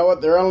 well, you know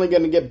what? They're only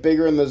going to get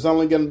bigger, and there's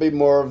only going to be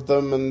more of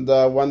them, and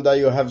one day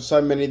you'll have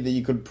so many that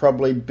you could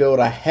probably build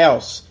a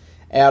house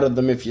out of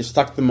them if you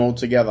stuck them all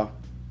together.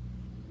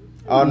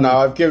 Oh, no,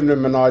 I've given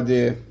him an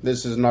idea.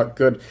 This is not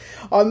good.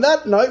 On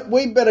that note,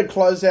 we better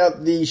close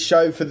out the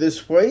show for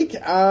this week.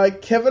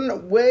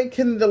 Kevin, where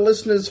can the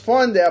listeners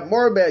find out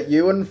more about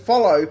you and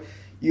follow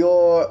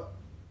your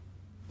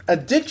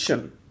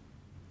addiction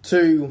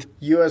to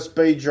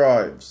USB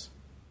drives?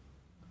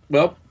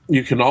 Well,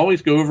 you can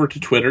always go over to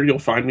Twitter. You'll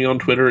find me on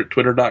Twitter at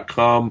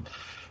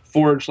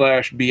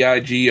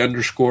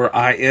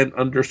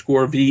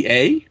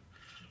twitter.com/BIG_IN_VA.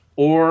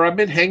 Or I've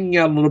been hanging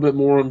out a little bit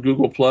more on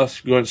Google+,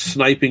 going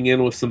sniping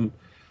in with some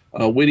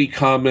witty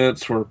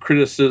comments or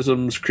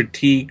criticisms,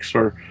 critiques,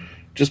 or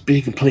just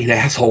being a complete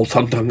asshole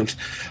sometimes.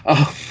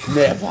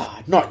 Never.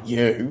 Not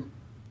you.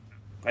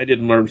 I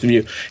didn't learn from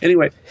you.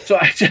 Anyway,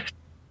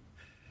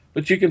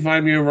 but you can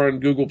find me over on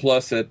Google+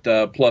 at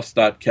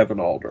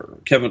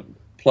plus.KevinAlder.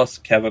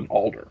 Kevin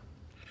Alder.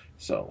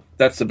 So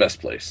that's the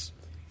best place.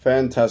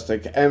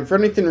 Fantastic. And for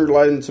anything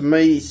relating to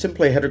me,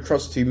 simply head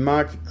across to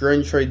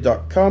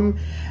markgreentree.com.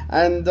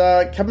 And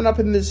coming up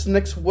in this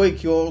next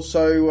week, you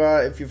also,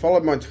 if you follow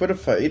my Twitter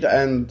feed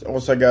and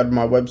also go to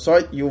my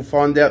website, you'll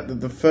find out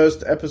that the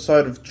first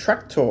episode of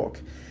Track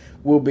Talk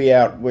will be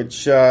out,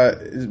 which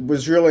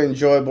was really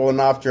enjoyable, and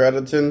after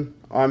editing,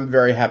 I'm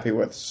very happy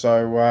with.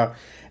 So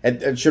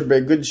it should be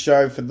a good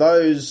show for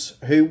those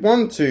who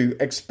want to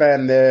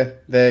expand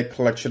their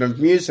collection of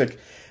music,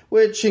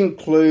 which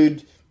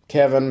include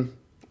Kevin,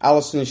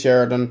 Alison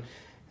Sheridan,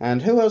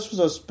 and who else was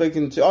I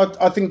speaking to?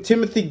 I think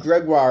Timothy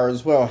Gregoire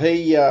as well.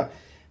 He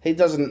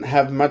doesn't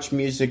have much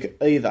music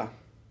either.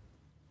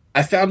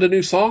 I found a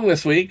new song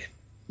this week.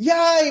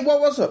 Yay! What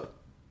was it?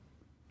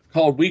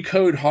 called "We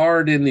Code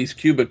Hard in These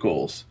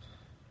Cubicles."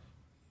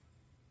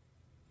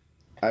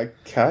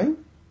 Okay.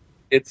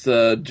 It's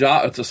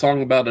a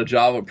song about a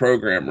Java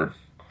programmer.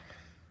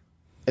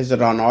 Is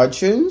it on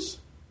iTunes?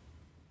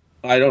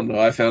 I don't know.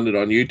 I found it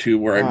on YouTube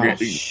where I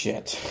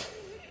shit.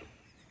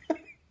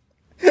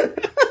 That's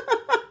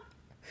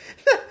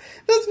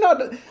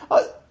not.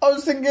 I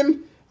was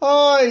thinking.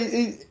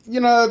 I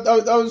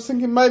was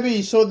thinking maybe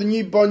he saw the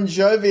new Bon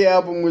Jovi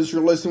album was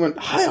released and went,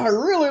 "Hey, I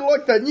really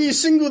like that new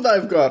single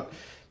they've got."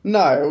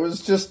 No, it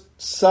was just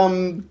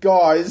some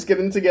guys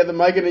getting together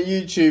making a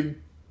YouTube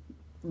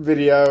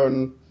video,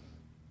 and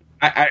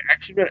I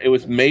actually read it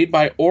was made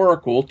by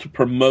Oracle to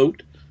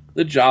promote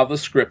the Java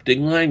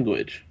scripting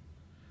language.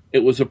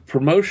 It was a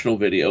promotional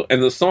video,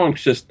 and the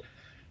song's just.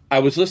 I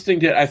was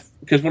listening to it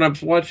because when I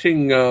was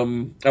watching,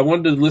 I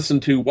wanted to listen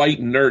to "White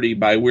and Nerdy"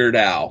 by Weird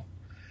Al.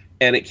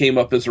 And it came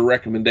up as a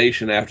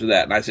recommendation after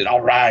that. And I said, all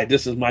right,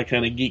 this is my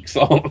kind of geek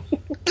song.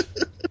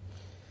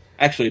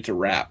 Actually, it's a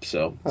rap,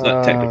 so it's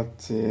not technical.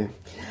 Dear.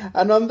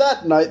 And on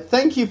that note,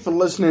 thank you for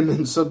listening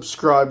and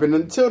subscribing.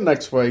 Until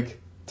next week,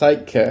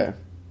 take care.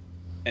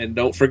 And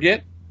don't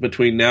forget,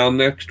 between now and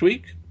next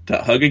week, to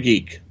hug a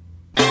geek.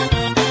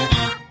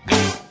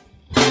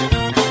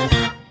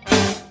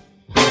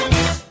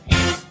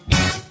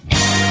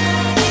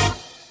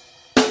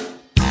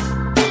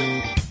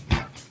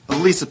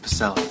 Lisa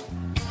Pacelli,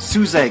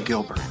 Suzette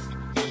Gilbert,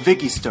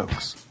 Vicky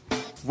Stokes,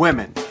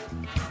 women,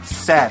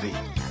 savvy,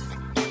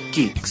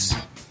 geeks,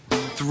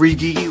 3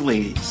 geeky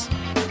ladies,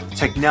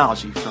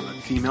 technology from a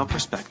female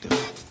perspective.